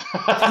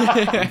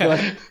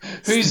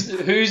 Who's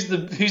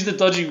the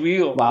dodgy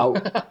wheel? Well,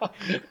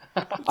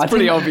 it's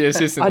pretty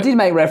obvious, isn't it? I did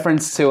make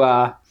reference to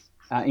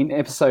in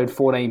episode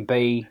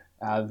 14B,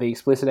 the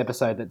explicit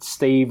episode, that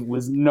Steve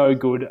was no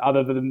good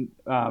other than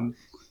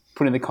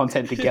putting the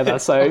content together.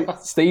 So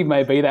Steve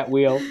may be that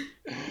wheel.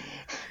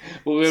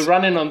 Well, we're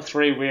running on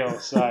 3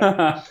 wheels,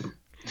 so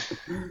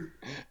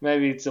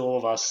maybe it's all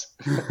of us.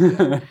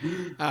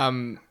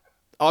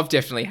 I've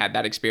definitely had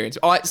that experience.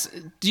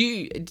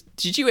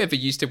 Did you ever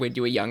used to, when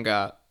you were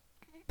younger,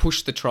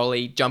 push the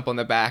trolley, jump on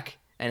the back,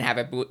 and have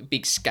a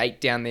big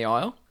skate down the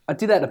aisle? I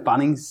did that at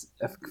Bunnings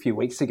a few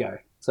weeks ago,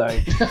 so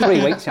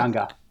 3 weeks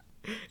younger.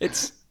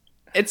 It's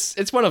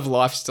one of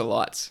life's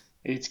delights.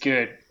 It's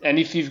good, and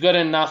if you've got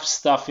enough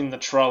stuff in the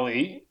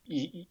trolley,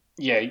 you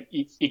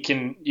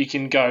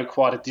can go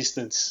quite a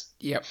distance.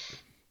 Yep.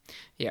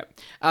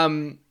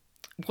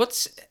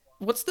 What's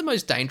the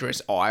most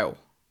dangerous aisle?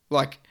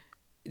 Like,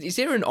 is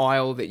there an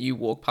aisle that you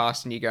walk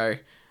past and you go,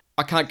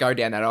 I can't go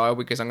down that aisle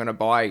because I'm going to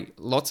buy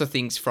lots of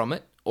things from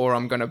it, or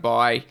I'm going to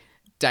buy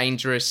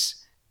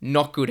dangerous,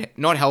 not good,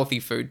 not healthy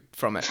food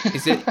from it?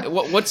 Is it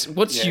what's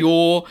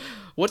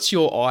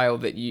your aisle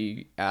that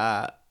you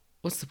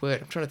what's the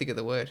word? I'm trying to think of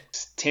the word.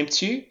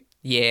 Tempts you?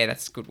 Yeah,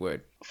 that's a good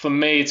word. For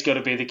me, it's got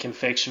to be the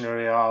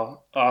confectionery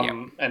aisle.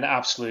 An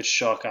absolute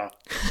shocker.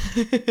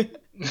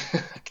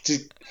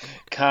 Just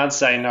can't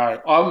say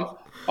no. I'll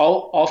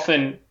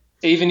often,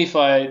 even if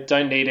I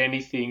don't need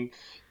anything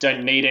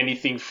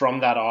from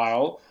that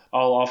aisle,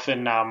 I'll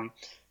often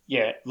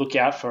look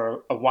out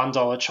for a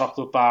 $1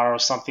 chocolate bar or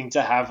something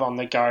to have on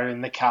the go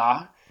in the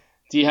car.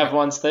 Do you have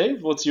one,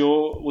 Steve? What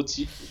tempts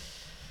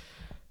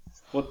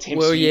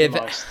you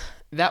the most?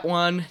 That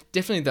one,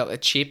 definitely the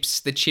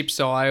chips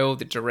aisle,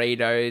 the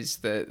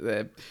Doritos,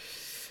 the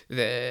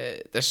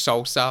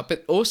salsa,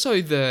 but also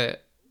the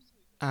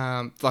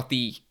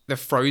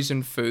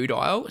frozen food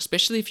aisle,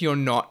 especially if you're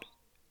not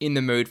in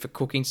the mood for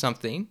cooking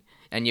something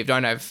and you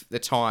don't have the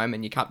time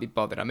and you can't be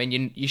bothered. I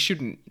mean, you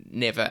shouldn't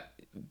never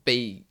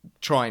be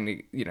trying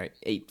to,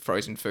 eat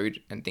frozen food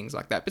and things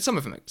like that. But some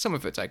of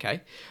it's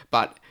okay.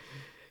 But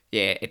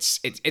yeah,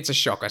 it's a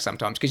shocker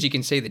sometimes because you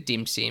can see the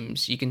dim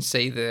sims, you can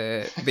see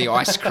the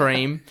ice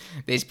cream.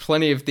 There's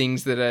plenty of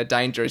things that are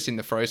dangerous in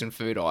the frozen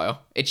food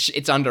aisle.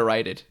 It's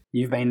underrated.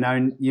 You've been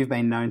known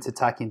to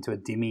tuck into a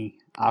dimmy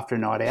after a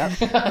night out.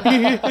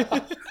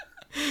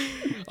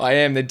 I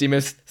am the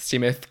dimmest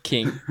simmeth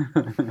king.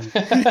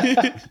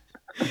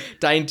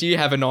 Dane, do you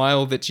have an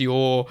aisle that's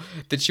your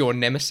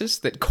nemesis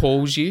that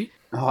calls you?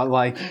 Oh,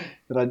 like,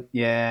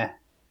 yeah.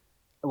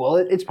 Well,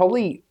 it's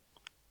probably,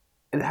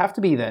 it'd have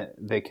to be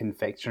the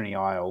confectionery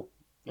aisle.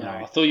 You No,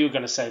 know. I thought you were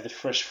going to say the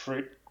fresh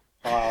fruit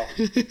aisle.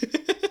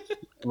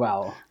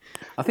 Well,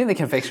 I think the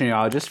confectionery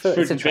aisle, just for,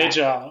 Fruit it's a and trap.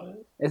 veg aisle.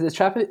 It's a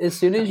trap. As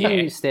soon as you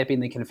Yeah. step in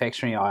the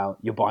confectionery aisle,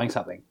 you're buying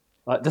something.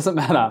 Like, it doesn't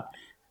matter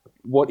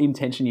what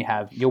intention you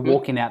have. You're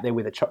walking out there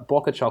with a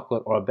block of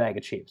chocolate or a bag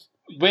of chips.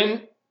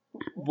 When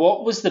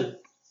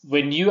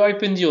you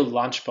opened your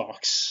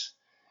lunchbox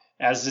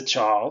as a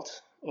child,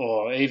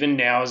 or even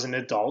now as an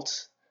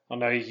adult, I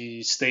know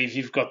you, Steve,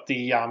 you've got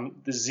the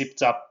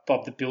zipped up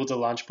Bob the Builder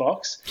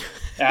lunchbox.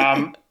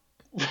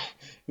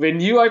 When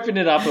you open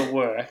it up at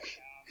work,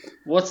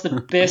 what's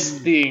the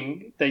best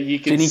thing that you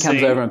can Ginny see?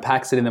 comes over and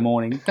packs it in the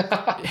morning.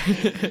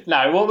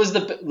 No, what was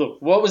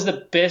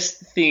the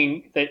best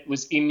thing that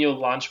was in your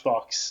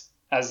lunchbox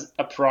as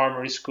a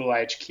primary school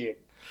age kid?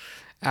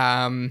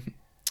 I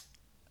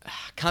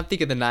can't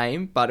think of the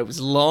name, but it was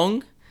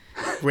long,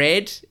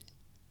 red,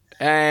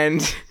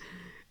 and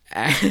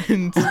A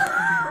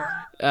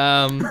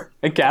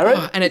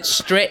carrot? and it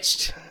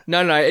stretched.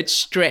 No, it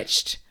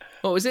stretched.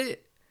 What was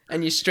it?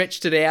 And you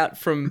stretched it out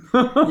from.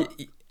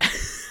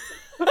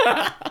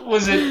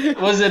 Was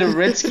it a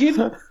Redskin?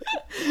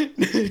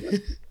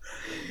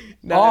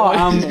 No,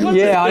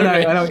 Yeah, I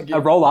know.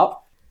 A roll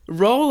up.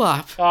 roll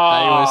up. Oh,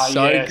 They were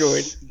so yes.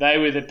 good. They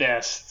were the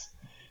best.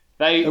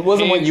 It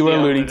wasn't what hands you were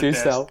down, alluding were the to,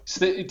 Sal.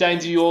 best. Dane,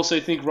 do you also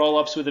think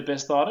roll-ups were the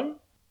best item?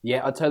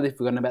 Yeah, I totally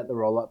forgotten about the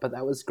roll up, but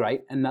that was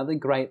great. Another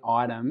great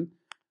item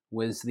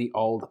was the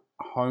old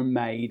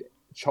homemade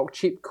choc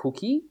chip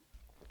cookie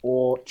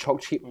or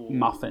choc chip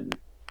muffin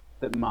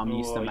that Mum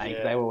used to Oh, make.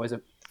 yeah. They were always a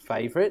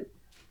favourite.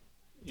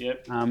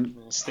 Yep. Um,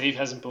 Steve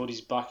hasn't bought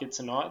his bucket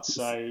tonight,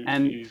 so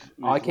and we've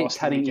I keep lost it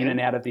cutting in again. and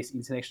out of this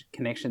internet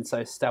connection.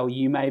 So, Stel,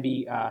 you may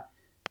be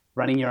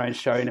running your own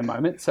show in a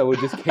moment. So we'll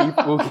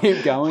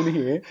keep going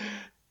here.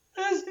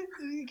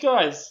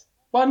 Guys,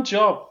 one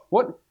job.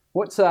 What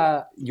was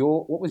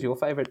your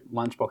favourite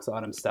lunchbox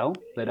item, Stel?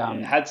 That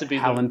It had to be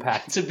Helen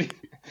packed.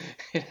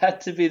 It had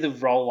to be the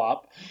roll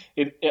up,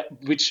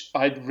 which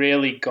I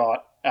rarely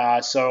got.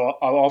 So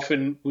I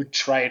often would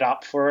trade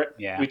up for it,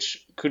 Yeah.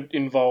 which could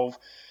involve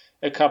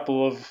a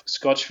couple of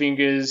Scotch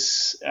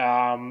fingers,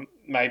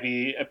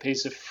 maybe a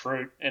piece of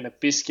fruit and a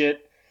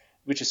biscuit,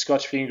 which a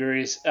Scotch finger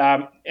is.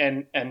 And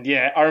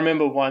yeah, I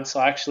remember once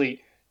I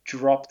actually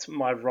dropped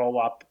my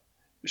roll up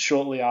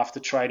shortly after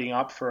trading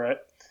up for it,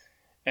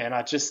 and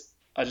I just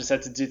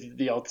had to do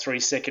the old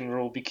 3-second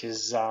rule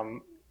because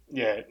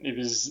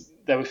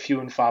they were few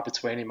and far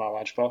between in my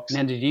lunchbox.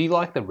 Now, did you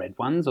like the red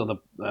ones or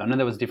I know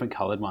there was different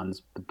coloured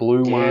ones. The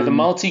blue one. Yeah, the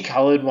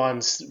multicolored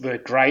ones were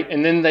great,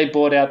 and then they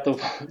brought out the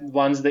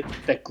ones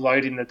that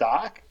glowed in the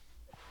dark.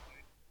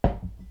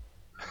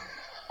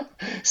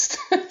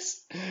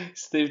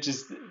 Steve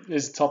just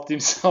has topped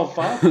himself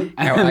up.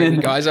 How are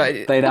you guys?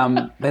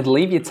 They'd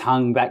leave your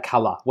tongue that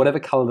colour. Whatever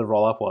colour the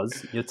roll up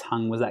was, your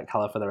tongue was that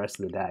colour for the rest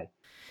of the day.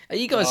 Are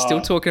you guys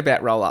still talking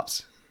about roll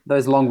ups?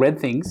 Those long red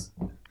things.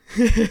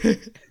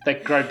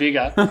 They grow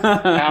bigger.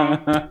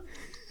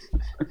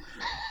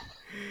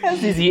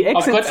 As is he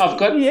exits. I've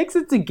got- He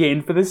exits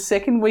again for the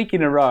second week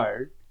in a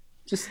row.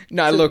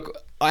 Look,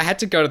 I had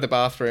to go to the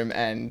bathroom,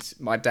 and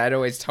my dad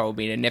always told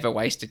me to never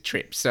waste a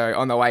trip. So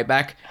on the way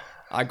back,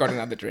 I got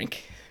another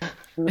drink.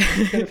 You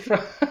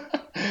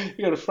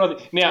got a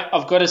frothy. Now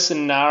I've got a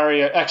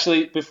scenario.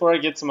 Actually, before I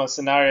get to my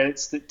scenario,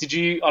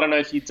 I don't know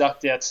if you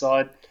ducked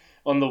outside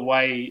on the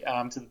way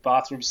to the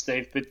bathroom,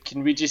 Steve, but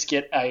can we just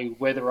get a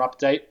weather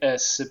update, a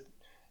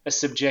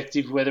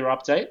subjective weather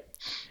update?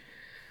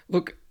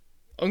 Look,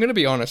 I'm going to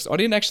be honest. I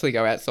didn't actually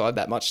go outside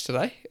that much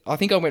today. I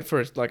think I went for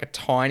a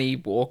tiny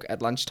walk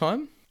at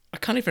lunchtime. I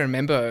can't even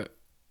remember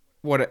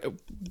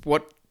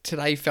what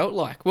today felt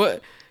like.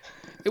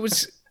 It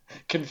was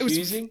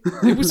Confusing.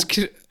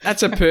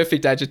 That's a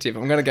perfect adjective.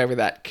 I'm going to go with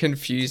that.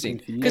 Confusing.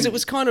 Because it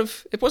was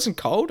it wasn't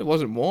cold. It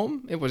wasn't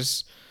warm. It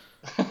was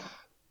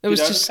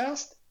just,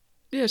 overcast?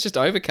 yeah, it's just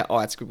overcast. Oh,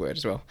 that's a good word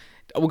as well.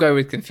 We'll go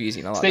with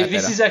confusing. I like Steve, that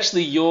this better. is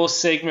actually your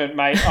segment,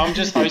 mate. I'm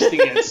just hosting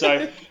it,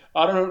 so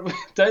I don't.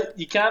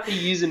 You can't be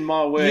using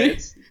my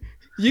words.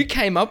 You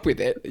came up with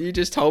it. You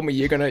just told me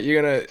you're gonna.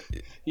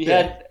 You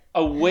had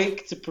a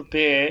week to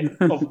prepare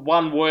of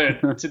one word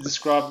to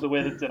describe the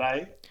weather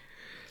today,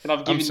 and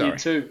I've given you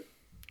two.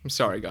 I'm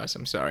sorry, guys.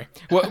 I'm sorry.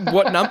 What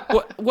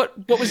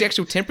was the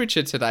actual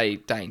temperature today,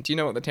 Dane? Do you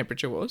know what the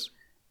temperature was?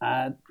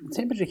 The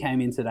temperature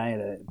came in today at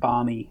a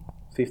balmy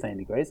 15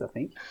 degrees, I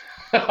think.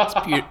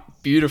 It's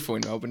beautiful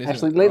in Melbourne, isn't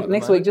Actually, it? Right at the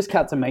next moment? week, just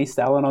cut to me,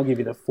 Stal, and I'll give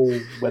you the full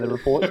weather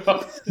report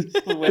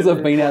because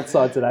I've been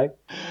outside today.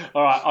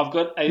 All right, I've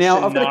got a Now,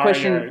 scenario I've got a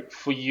question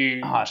for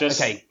you.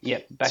 Okay,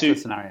 yep, back to the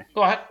scenario.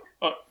 All right,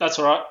 that's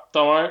all right.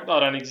 Don't worry, I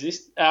don't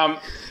exist. I've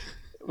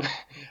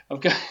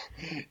got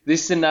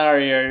this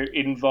scenario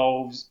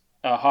involves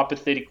a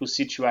hypothetical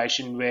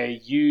situation where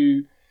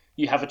you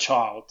you have a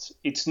child.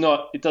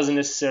 It doesn't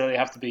necessarily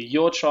have to be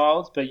your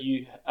child, but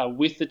you are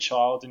with the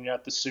child and you're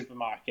at the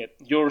supermarket.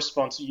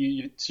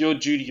 It's your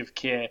duty of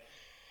care.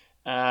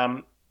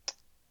 And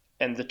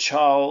the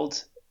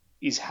child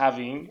is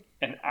having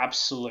an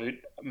absolute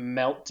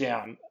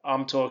meltdown.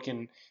 I'm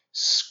talking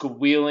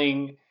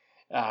squealing,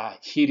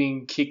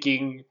 hitting,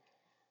 kicking,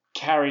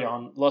 carry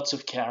on, lots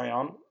of carry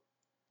on.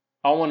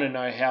 I want to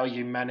know how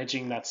you're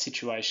managing that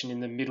situation in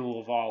the middle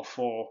of aisle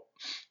 4.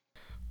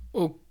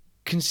 Well,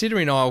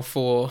 considering aisle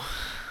 4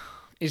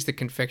 is the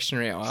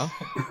confectionery aisle.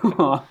 We've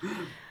got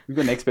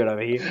an expert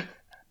over here.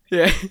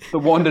 Yeah. The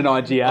Wandon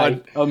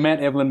IGA.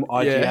 Mount Evelyn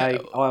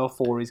IGA. Aisle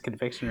 4 is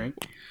confectionery.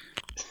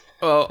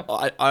 Well,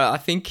 I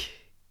think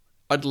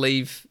I'd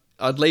leave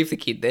the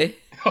kid there.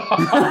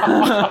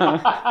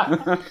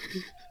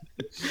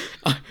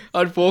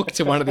 I'd walk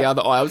to one of the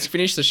other aisles,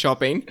 finish the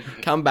shopping,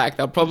 come back.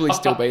 They'll probably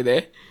still be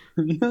there.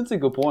 That's a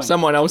good point.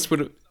 Someone else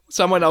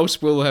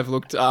will have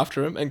looked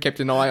after them and kept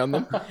an eye on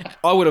them.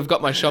 I would have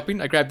got my shopping.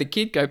 I grab the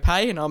kid, go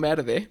pay, and I'm out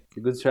of there. It's a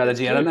good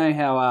strategy. I don't know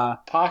how...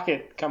 Park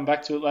it, come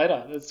back to it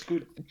later. That's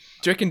good. Do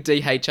you reckon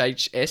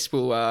DHHS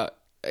will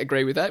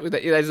agree with that?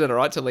 Is it all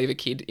right to leave a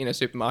kid in a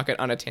supermarket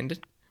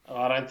unattended?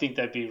 I don't think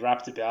they'd be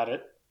rapt about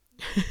it.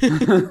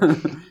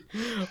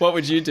 What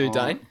would you do,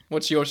 Dane?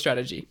 What's your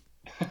strategy?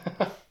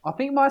 I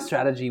think my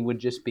strategy would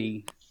just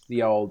be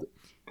the old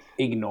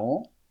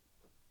ignore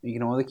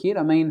the kid.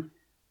 I mean,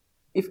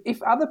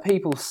 if other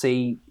people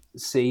see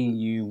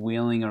you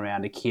wheeling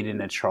around a kid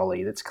in a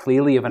trolley that's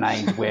clearly of an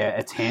age where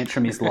a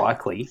tantrum is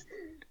likely,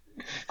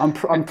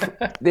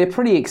 they're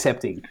pretty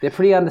accepting. They're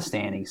pretty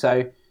understanding.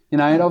 So,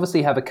 I'd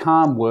obviously have a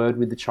calm word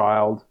with the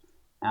child.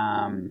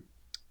 I'm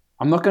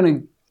not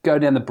going to go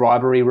down the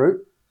bribery route.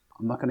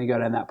 I'm not going to go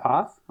down that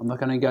path. I'm not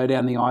going to go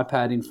down the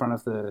iPad in front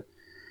of the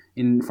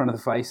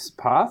face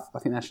path. I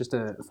think that's just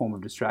a form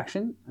of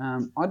distraction.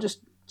 I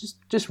just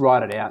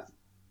ride it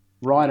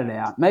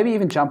out. Maybe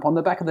even jump on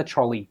the back of the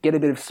trolley, get a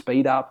bit of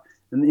speed up,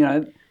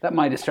 and that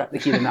may distract the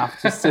kid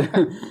enough. Just to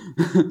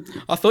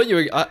I thought you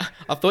were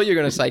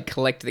going to say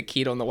collect the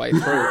kid on the way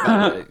through.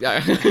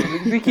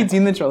 The kid's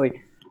in the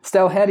trolley.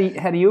 Stel, how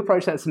do you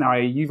approach that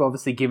scenario? You've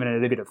obviously given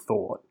it a bit of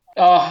thought.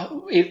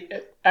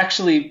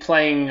 Actually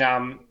playing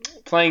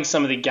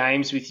some of the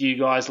games with you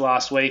guys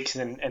last week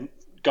and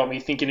got me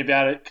thinking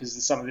about it because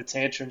of some of the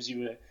tantrums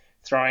you were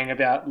throwing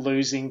about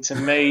losing to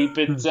me.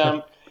 But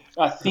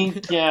I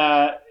think,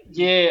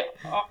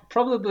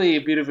 probably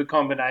a bit of a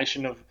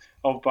combination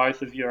of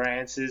both of your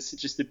answers,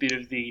 just a bit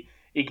of the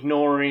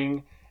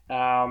ignoring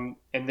and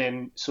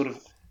then sort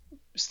of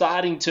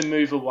starting to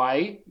move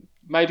away.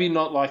 Maybe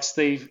not like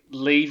Steve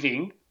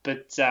leaving,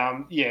 but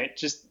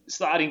just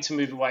starting to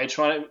move away,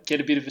 trying to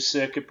get a bit of a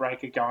circuit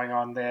breaker going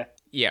on there.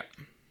 Yeah.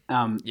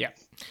 Yeah.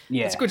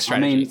 It's a good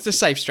strategy. It's a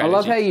safe strategy. I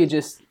love how you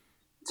just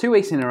 2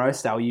 weeks in a row,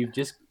 Stal, you've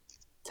just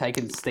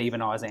taken Steve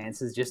and I's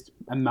answers, just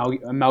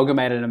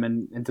amalgamated them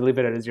and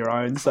delivered it as your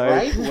own. So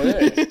great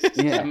word.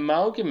 Yeah.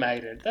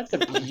 Amalgamated. That's a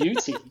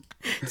beauty.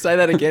 Say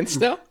that again,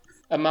 Stel.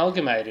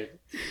 Amalgamated.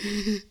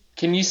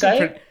 Can you say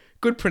it?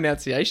 Good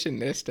pronunciation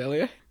there,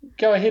 Stelia.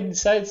 Go ahead and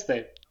say it,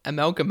 Steve.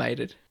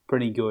 Amalgamated.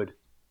 Pretty good.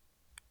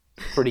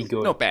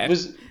 Not bad.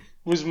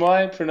 Was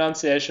my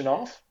pronunciation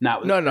off?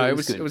 No,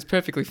 it was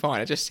perfectly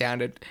fine. It just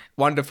sounded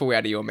wonderful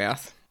out of your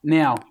mouth.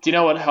 Now, do you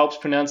know what helps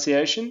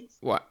pronunciation?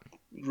 What?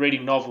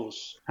 Reading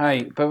novels.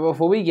 Hey, but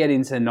before we get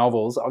into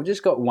novels, I've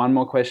just got one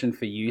more question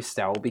for you,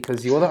 Stel,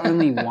 because you're the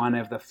only one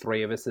of the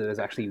three of us that has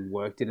actually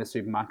worked in a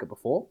supermarket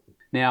before.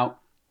 Now,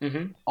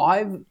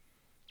 I've,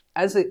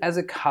 as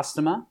a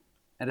customer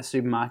at a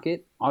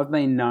supermarket, I've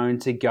been known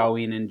to go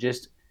in and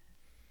just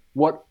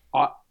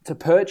to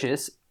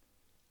purchase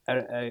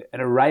an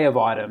array of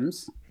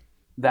items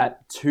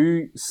that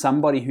to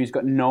somebody who's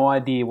got no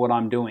idea what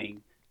I'm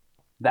doing,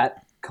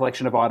 that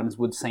collection of items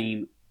would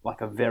seem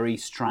like a very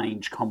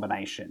strange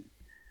combination.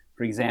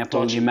 For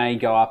example, you may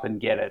go up and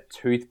get a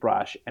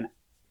toothbrush, and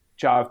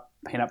jar of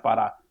peanut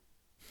butter,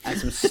 and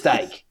some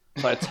steak.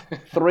 So it's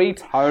 3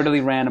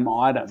 totally random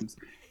items.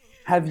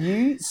 Have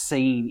you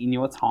seen in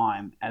your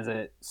time as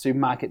a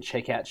supermarket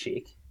checkout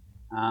chick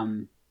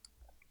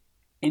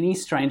any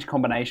strange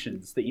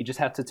combinations that you just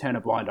have to turn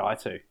a blind eye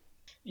to?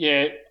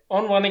 Yeah,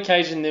 on one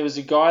occasion there was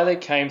a guy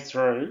that came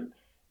through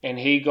and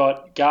he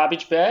got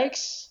garbage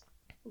bags,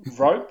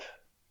 rope,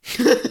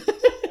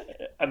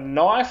 a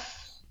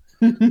knife,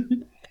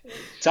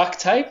 duct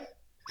tape,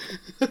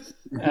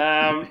 and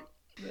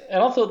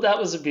I thought that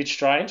was a bit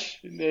strange.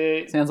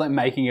 Sounds like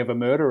making of a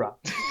murderer.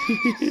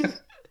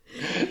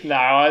 No,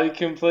 I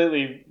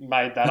completely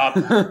made that up.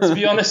 To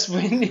be honest,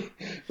 when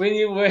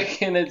you're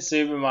working at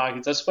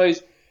supermarkets, I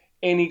suppose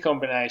any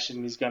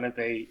combination is going to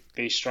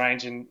be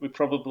strange, and we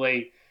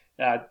probably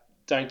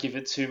don't give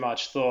it too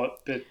much thought.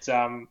 But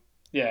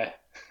yeah.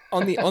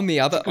 On the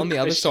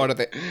other side of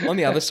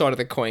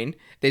the coin,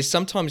 there's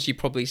sometimes you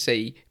probably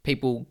see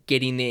people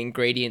getting their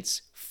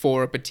ingredients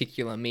for a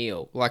particular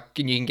meal. Like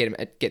you can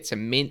get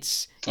some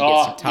mince, you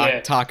Oh, get some yeah.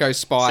 taco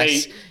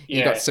spice, See, you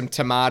yeah. got some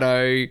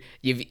tomato.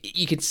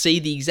 You can see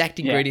the exact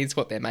ingredients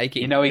what they're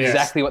making. You know Yes.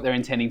 exactly what they're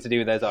intending to do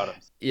with those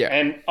items. Yeah.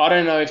 And I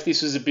don't know if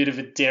this was a bit of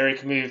a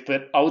Derek move,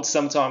 but I would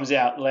sometimes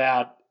out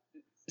loud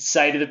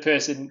say to the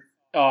person,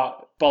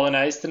 "Oh,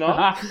 bolognese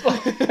tonight."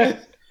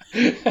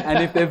 And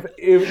if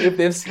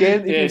they've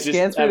scanned Yeah, if just you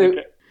scan have through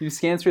a- you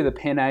scan through the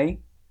penne,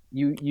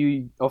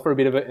 you offer a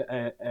bit of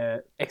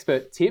a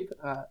expert tip.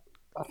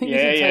 I think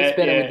this would taste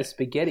better with the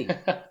spaghetti.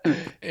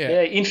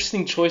 Yeah,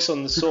 interesting choice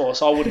on the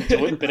sauce. I wouldn't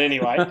do it, but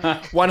anyway.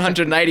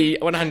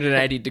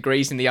 180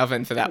 degrees in the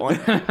oven for that one.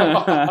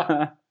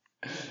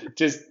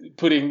 Just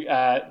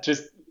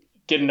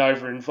getting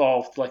over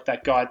involved like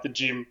that guy at the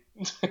gym.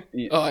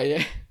 Oh,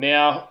 yeah.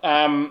 Now,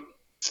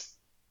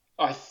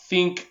 I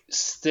think,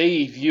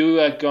 Steve, you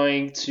are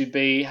going to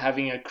be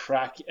having a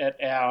crack at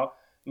our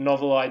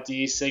novel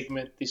idea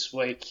segment this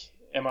week.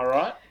 Am I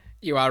right?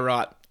 You are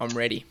right. I'm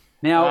ready.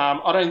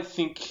 Now, I don't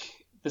think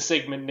the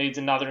segment needs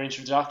another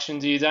introduction,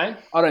 do you, Dane?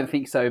 I don't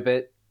think so,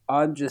 but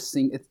I'm just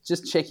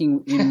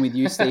checking in with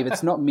you, Steve.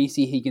 It's not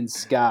Missy Higgins'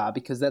 Scar,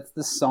 because that's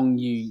the song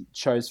you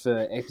chose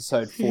for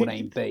episode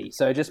 14B.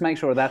 So just make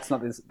sure that's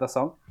not the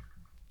song.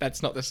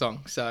 That's not the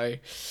song. So,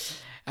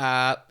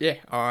 yeah,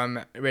 I'm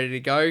ready to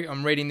go.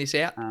 I'm reading this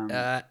out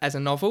as a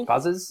novel.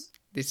 Buzzers?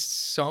 This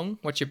song.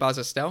 What's your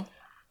buzzer, Stel?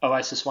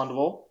 Oasis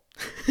Wonderwall.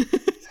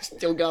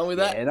 Still going with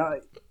that? Yeah, no,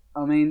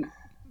 I mean,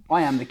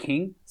 I am the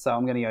king, so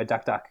I'm going to go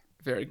duck, duck.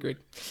 Very good.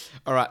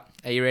 All right.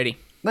 Are you ready?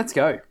 Let's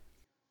go.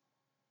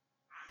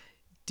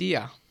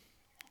 Dear,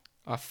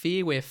 I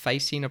fear we're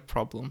facing a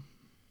problem.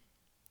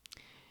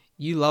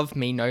 You love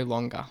me no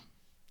longer,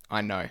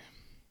 I know.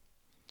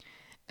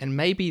 And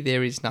maybe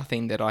there is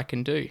nothing that I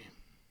can do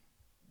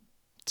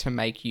to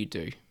make you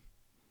do.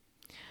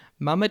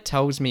 Mama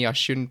tells me I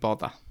shouldn't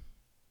bother,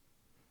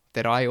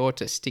 that I ought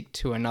to stick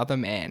to another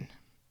man,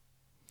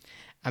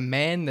 a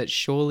man that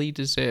surely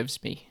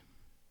deserves me.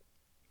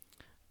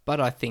 But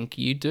I think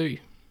you do.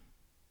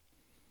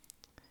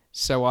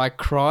 So I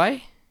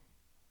cry,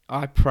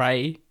 I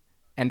pray,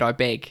 and I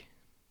beg.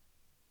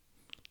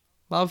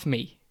 Love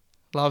me,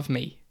 love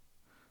me.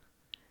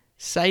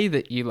 Say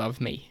that you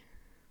love me.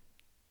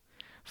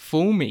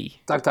 Fool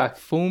me, Duck, duck.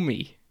 fool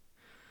me.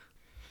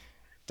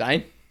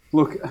 Dane?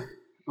 Look,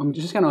 I'm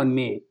just going to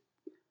admit,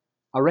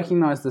 I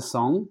recognise the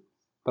song,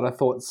 but I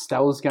thought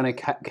Stell's going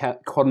to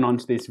cotton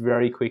onto this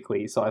very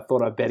quickly, so I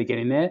thought I'd better get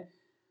in there.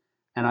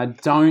 And I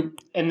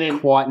don't And then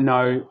quite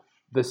know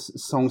the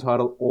song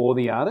title or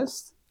the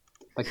artist.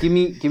 Like, give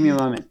me a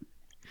moment.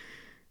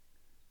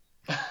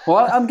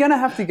 Well, I'm going to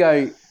have to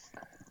go...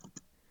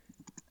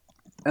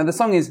 And the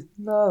song is,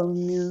 love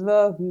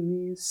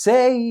me,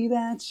 say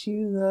that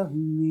you love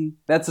me.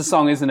 That's the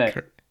song, isn't it?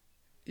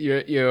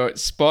 You're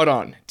spot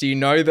on. Do you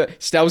know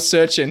that Stel's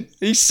searching?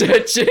 He's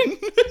searching.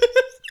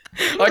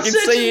 I can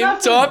see him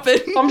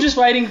typing. I'm just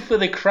waiting for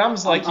the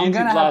crumbs like you did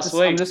last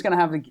week. I'm just going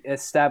to have a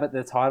stab at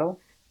the title.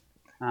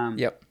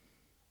 Yep.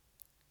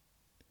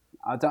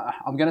 I'm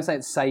going to say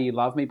it's Say You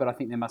Love Me, but I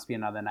think there must be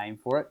another name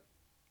for it.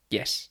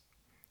 Yes.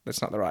 That's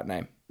not the right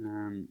name.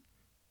 And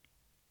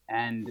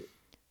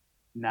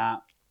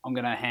I'm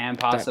going to hand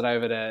pass it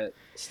over to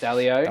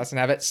Stelio. Doesn't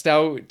have it.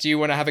 Stel, do you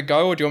want to have a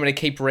go or do you want me to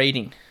keep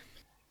reading?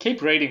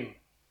 Keep reading.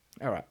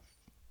 All right.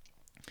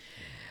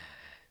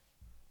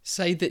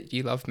 Say that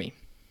you love me.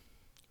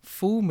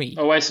 Fool me.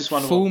 Oasis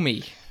Wonderwall. Fool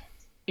me.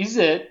 Is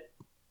it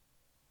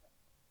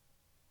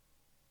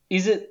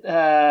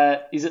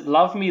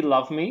Love Me,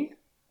 Love Me?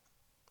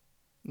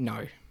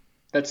 No.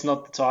 That's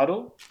not the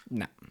title?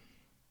 No.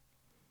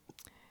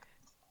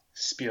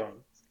 Spion.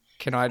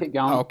 Can I? Keep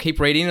going. I'll keep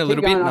reading a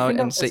little Keep bit going. I think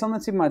and see. it's on the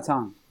tip of my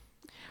tongue.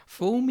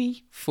 Fool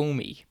me, fool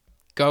me.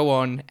 Go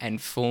on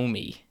and fool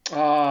me.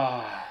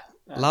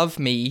 Love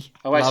me,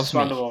 Oasis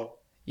love me. Wonderwall.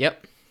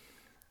 Yep,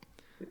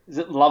 Is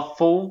it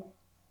Loveful?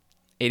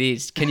 it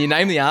is. Can you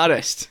name the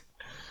artist?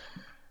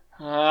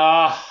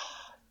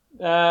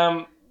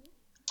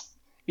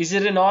 Is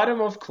it an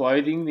item of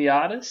clothing, the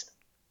artist?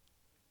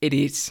 It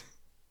is.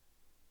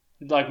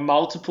 Like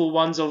multiple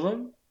ones of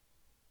them?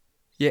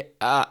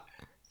 Yeah.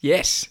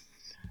 Yes.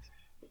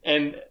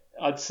 And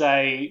I'd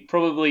say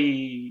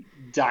probably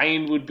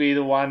Dane would be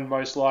the one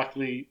most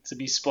likely to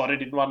be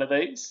spotted in one of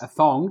these. A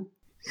thong.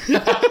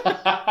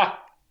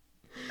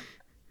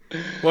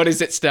 What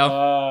is it,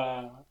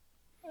 Stel?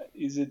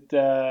 Is it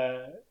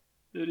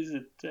what is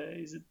it?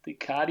 Is it the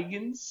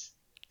Cardigans?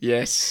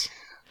 Yes.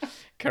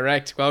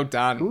 Correct. Well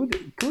done.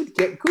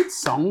 Good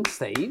song,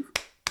 Steve.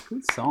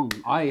 Good song.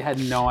 I had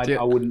no idea.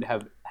 I wouldn't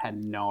have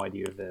had no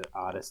idea of the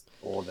artist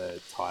or the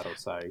title.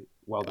 So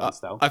well done,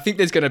 Stel. I think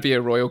there's going to be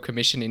a royal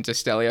commission into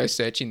Stelio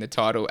searching the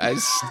title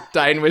as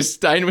Dane was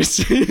typing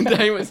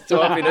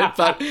it.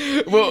 But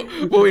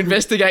we'll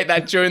investigate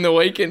that during the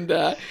week and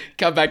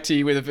come back to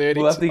you with a verdict.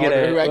 We'll have to get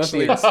on who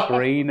actually. a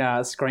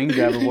screen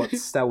grab of what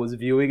Stel was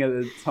viewing at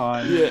the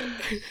time. Yeah.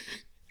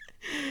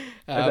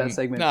 That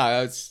segment.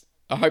 No,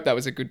 I hope that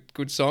was a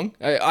good song.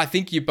 I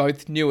think you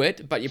both knew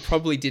it, but you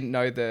probably didn't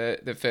know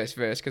the first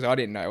verse because I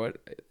didn't know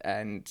it.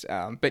 And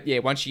but yeah,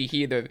 once you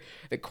hear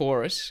the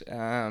chorus,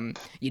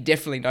 you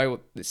definitely know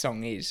what the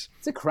song is.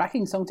 It's a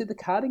cracking song. Did the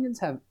Cardigans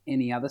have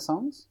any other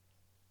songs?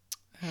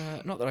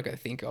 Not that I can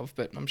think of,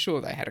 but I'm sure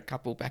they had a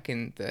couple back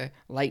in the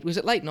late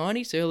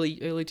 90s, early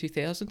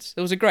 2000s.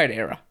 It was a great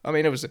era. I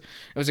mean, it was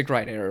a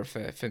great era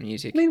for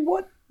music. I mean,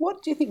 what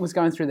do you think was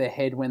going through their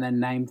head when they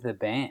named the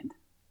band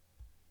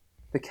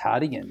the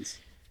Cardigans?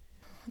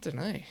 I don't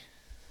know.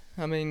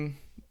 I mean,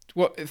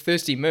 what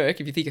Thirsty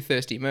Merc? If you think of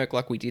Thirsty Merc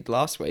like we did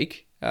last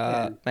week,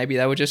 maybe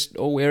they were just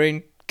all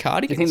wearing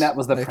cardigans. Do you think that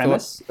was the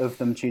premise of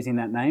them choosing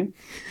that name?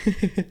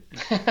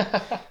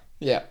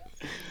 Yeah.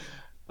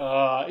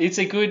 It's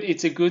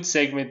a good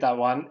segment, that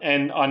one,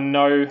 and I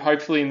know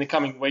hopefully in the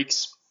coming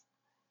weeks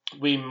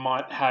we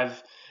might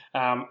have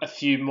a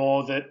few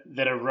more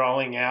that are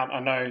rolling out. I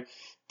know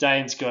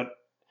Dane's got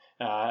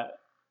a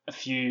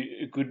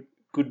few good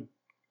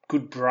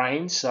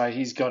brains, so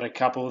he's got a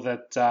couple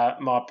that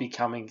might be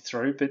coming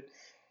through. But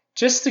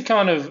just to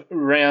kind of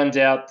round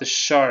out the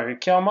show,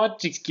 I might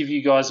just give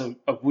you guys a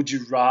would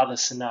you rather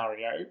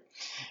scenario,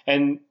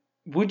 and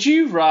would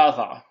you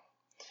rather?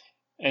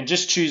 And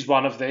just choose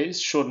one of these,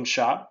 short and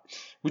sharp.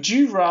 Would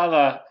you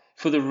rather,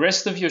 for the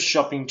rest of your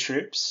shopping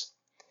trips,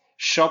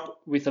 shop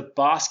with a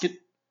basket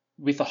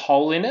with a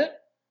hole in it,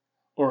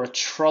 or a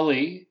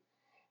trolley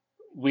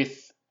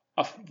with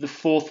the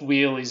fourth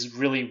wheel is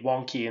really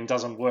wonky and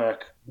doesn't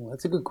work? Well,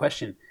 that's a good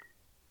question.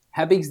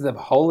 How big's the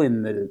hole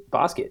in the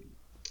basket?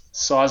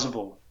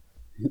 Sizable.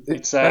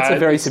 That's a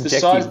very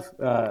subjective.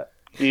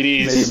 It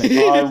is.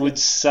 I would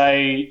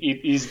say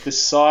it is the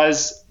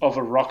size of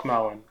a rock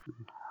melon.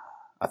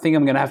 I think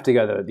I'm going to have to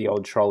go the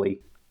old trolley.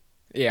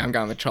 Yeah, I'm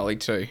going the trolley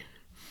too.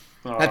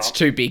 That's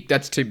too big.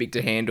 That's too big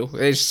to handle.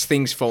 There's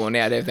things falling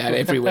out of that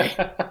everywhere.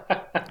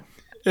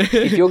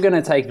 If you're going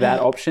to take that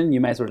option, you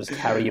may as well just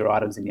carry your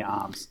items in your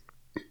arms.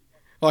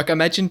 Like,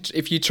 imagine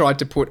if you tried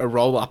to put a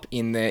roll-up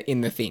in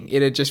the thing.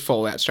 It'd just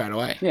fall out straight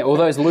away. Yeah, all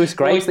those loose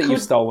grapes that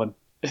you've stolen.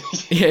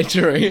 Yeah,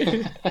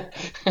 true.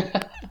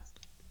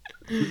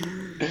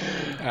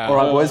 All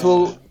right, boys.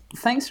 Well,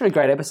 thanks for a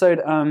great episode.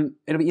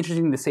 It'll be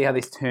interesting to see how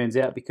this turns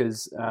out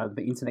because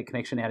the internet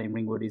connection out in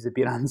Ringwood is a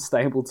bit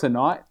unstable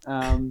tonight.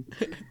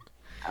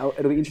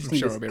 It'll be interesting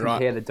to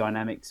compare the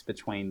dynamics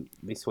between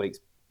this week's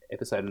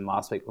episode and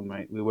last week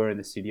when we were in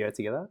the studio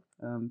together.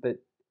 But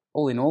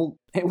all in all,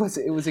 it was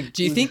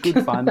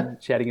good fun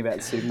chatting about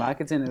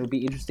supermarkets, and it'll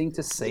be interesting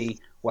to see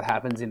what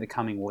happens in the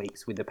coming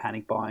weeks with the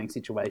panic buying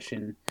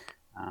situation,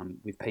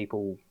 with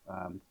people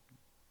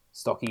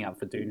stocking up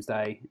for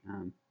doomsday.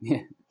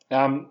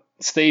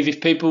 Steve, if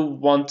people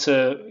want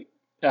to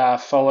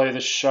follow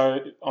the show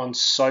on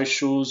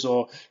socials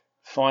or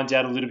find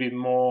out a little bit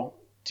more,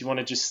 do you want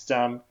to just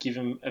give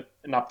them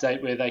an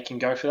update where they can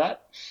go for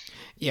that?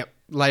 Yep,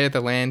 Lay of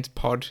the Land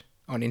Pod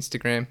on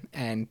Instagram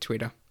and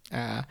Twitter.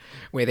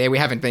 We're there. We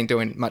haven't been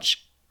doing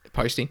much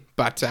posting,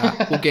 but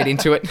we'll get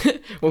into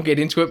it.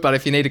 But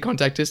if you need to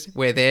contact us,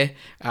 we're there,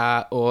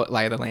 or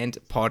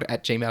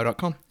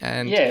layofthelandpod@gmail.com.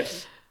 And yeah,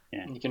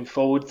 you can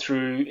forward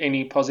through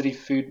any positive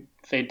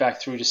feedback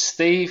through to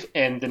Steve,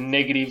 and the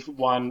negative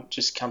one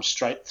just comes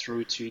straight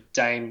through to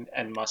Dane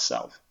and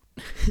myself.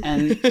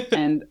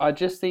 And I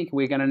just think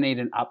we're going to need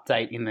an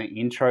update in the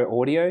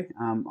intro audio.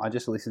 I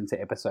just listened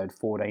to episode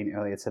 14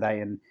 earlier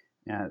today, and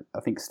I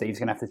think Steve's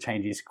going to have to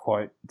change his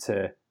quote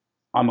to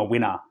 "I'm a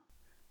winner.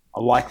 I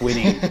like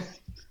winning."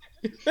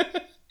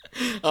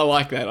 I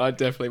like that. I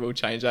definitely will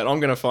change that. I'm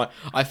going to find...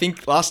 I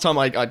think last time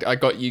I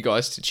got you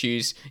guys to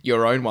choose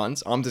your own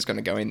ones. I'm just going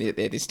to go in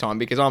there this time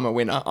because I'm a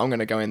winner. I'm going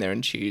to go in there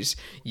and choose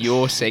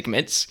your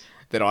segments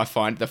that I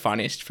find the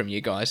funniest from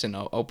you guys, and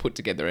I'll put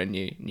together a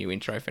new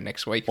intro for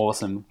next week.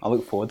 Awesome. I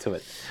look forward to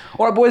it.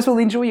 All right, boys, well,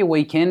 enjoy your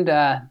weekend.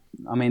 I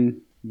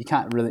mean, you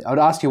can't really... I would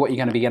ask you what you're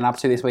going to be getting up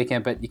to this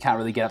weekend, but you can't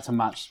really get up to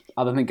much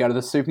other than go to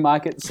the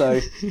supermarket.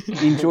 So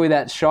enjoy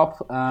that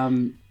shop.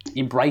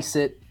 Embrace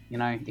it. You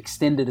know,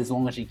 extend it as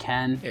long as you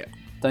can. Yeah.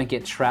 Don't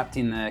get trapped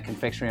in the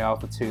confectionery aisle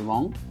for too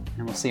long.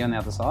 And we'll see you on the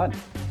other side.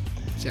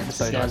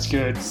 Sounds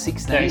good.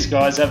 16. Thanks,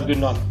 guys. Have a good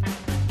night.